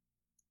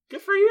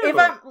 Good for you.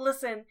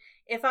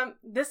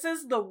 This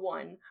is the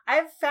one.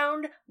 I've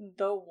found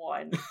the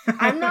one.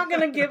 I'm not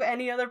gonna give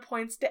any other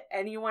points to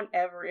anyone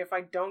ever if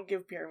I don't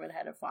give Pyramid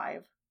Head a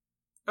 5.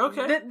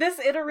 Okay. This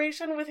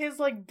iteration with his,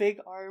 like, big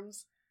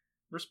arms.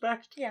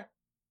 Respect. Yeah.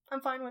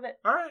 I'm fine with it.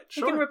 Alright,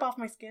 sure. He can rip off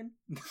my skin.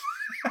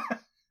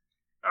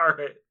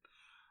 Alright.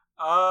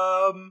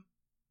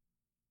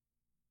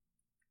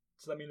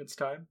 Does that mean it's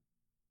time?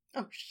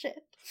 Oh,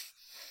 shit.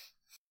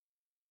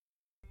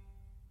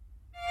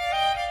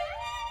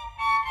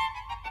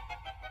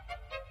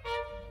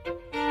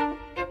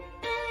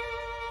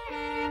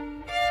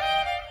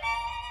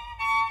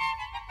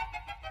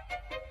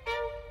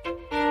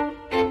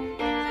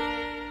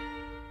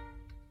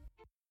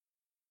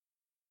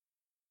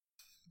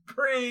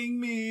 Bring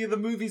me the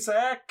movie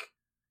sack.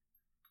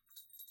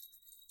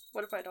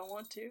 What if I don't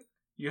want to?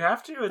 You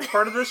have to. It's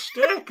part of the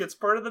shtick. It's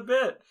part of the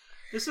bit.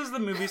 This is the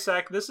movie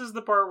sack. This is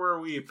the part where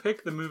we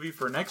pick the movie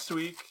for next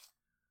week.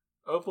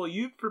 Opal,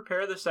 you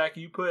prepare the sack.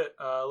 You put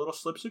little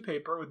slips of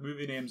paper with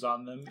movie names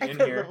on them I in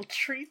put here. Little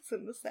treats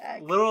in the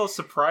sack. Little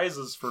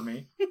surprises for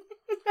me.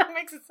 That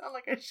makes it sound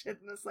like I shit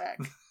in the sack.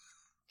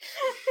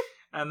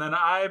 And then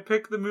I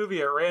pick the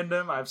movie at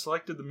random. I've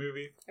selected the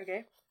movie.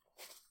 Okay.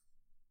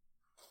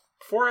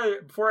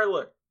 Before I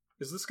look,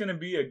 is this going to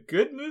be a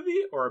good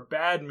movie or a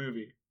bad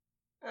movie?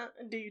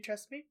 Do you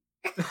trust me?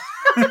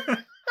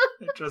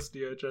 I trust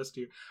you. I trust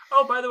you.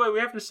 Oh, by the way, we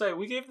have to say,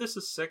 we gave this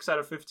a 6 out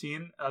of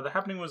 15. The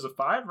Happening was a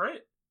 5,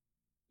 right?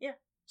 Yeah.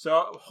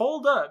 So,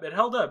 hold up. It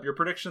held up. Your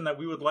prediction that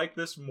we would like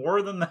this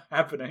more than The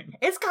Happening.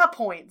 It's got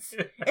points.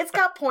 It's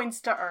got points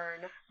to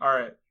earn. All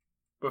right.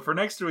 But for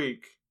next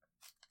week,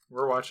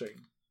 we're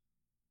watching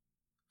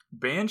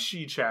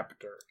Banshee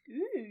Chapter.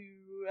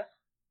 Ooh.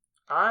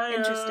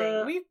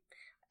 Interesting.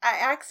 I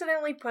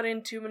accidentally put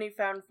in too many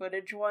found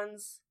footage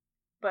ones,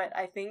 but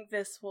I think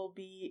this will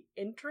be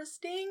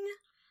interesting.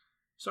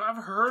 So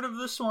I've heard of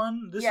this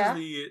one. This is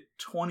the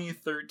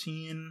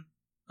 2013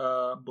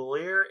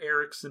 Blair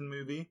Erickson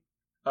movie.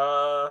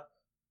 I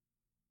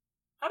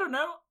don't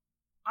know.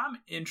 I'm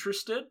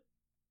interested.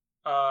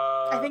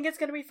 I think it's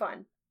going to be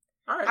fun.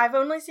 All right. I've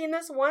only seen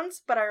this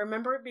once, but I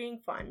remember it being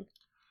fun.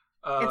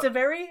 It's a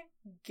very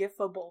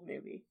gifable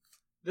movie.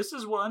 This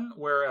is one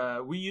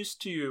where we used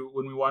to,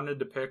 when we wanted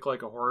to pick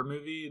like a horror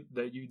movie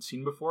that you'd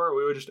seen before,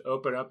 we would just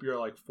open up your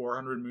like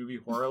 400 movie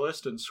horror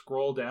list and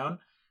scroll down.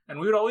 And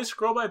we would always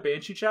scroll by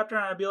Banshee Chapter,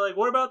 and I'd be like,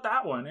 what about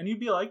that one? And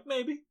you'd be like,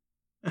 maybe.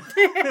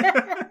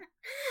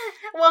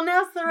 Well,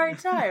 now's the right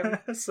time.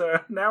 So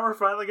now we're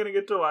finally going to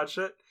get to watch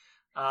it.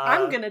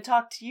 I'm going to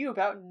talk to you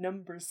about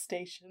number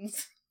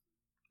stations.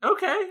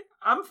 Okay,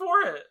 I'm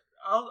for it.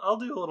 I'll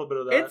do a little bit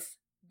of that. It's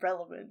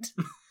relevant.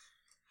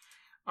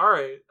 All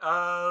right.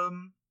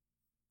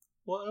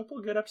 Well,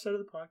 Opal, good episode of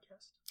the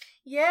podcast.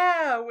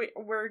 Yeah,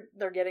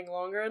 they're getting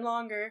longer and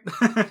longer,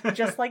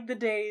 just like the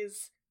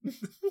days.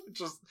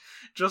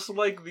 just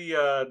like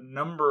the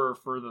number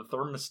for the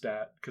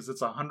thermostat, because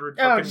it's 100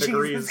 fucking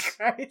degrees. Jesus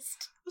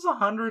Christ! It was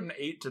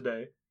 108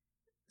 today.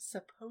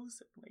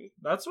 Supposedly.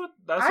 That's what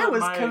I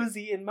was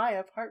cozy in my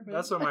apartment.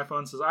 That's what my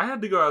phone says. I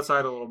had to go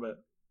outside a little bit.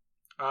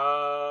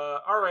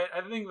 All right.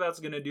 I think that's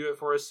gonna do it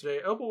for us today.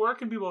 Opal, where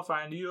can people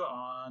find you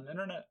on the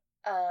internet?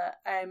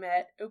 I'm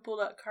at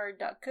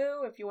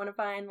opal.card.co if you want to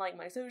find like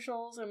my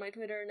socials or my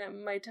Twitter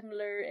and my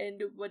Tumblr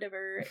and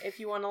whatever. If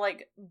you want to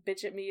like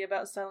bitch at me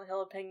about Silent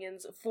Hill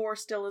opinions, 4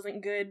 still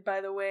isn't good,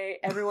 by the way.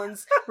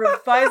 Everyone's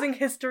revising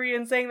history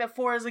and saying that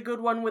 4 is a good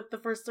one with the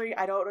first 3.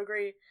 I don't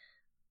agree.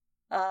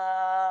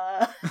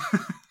 And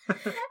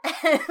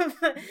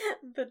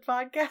the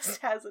podcast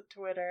has a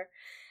Twitter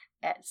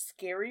at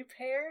Scary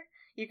Pear.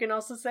 You can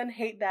also send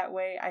hate that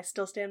way. I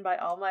still stand by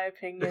all my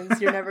opinions.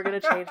 You're never going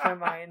to change my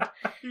mind.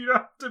 You don't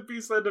have to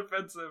be so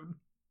defensive.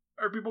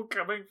 Are people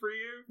coming for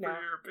you for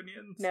your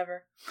opinions?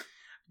 Never.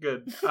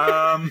 Good.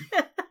 I'm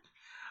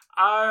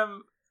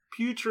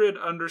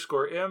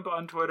putrid_imp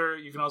on Twitter.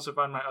 You can also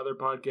find my other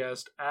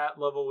podcast at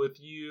Level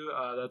With You.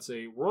 That's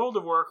a World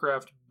of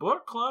Warcraft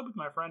book club with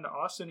my friend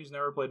Austin, who's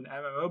never played an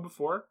MMO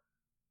before.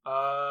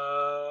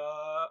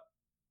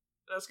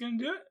 That's going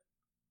to do it.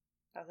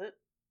 That's it.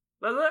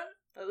 That's it.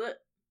 That's it.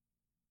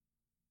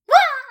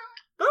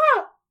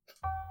 Ah!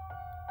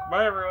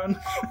 Bye, everyone.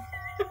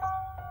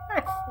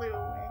 I flew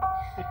away.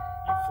 You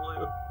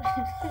flew.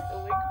 The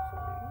wig flew.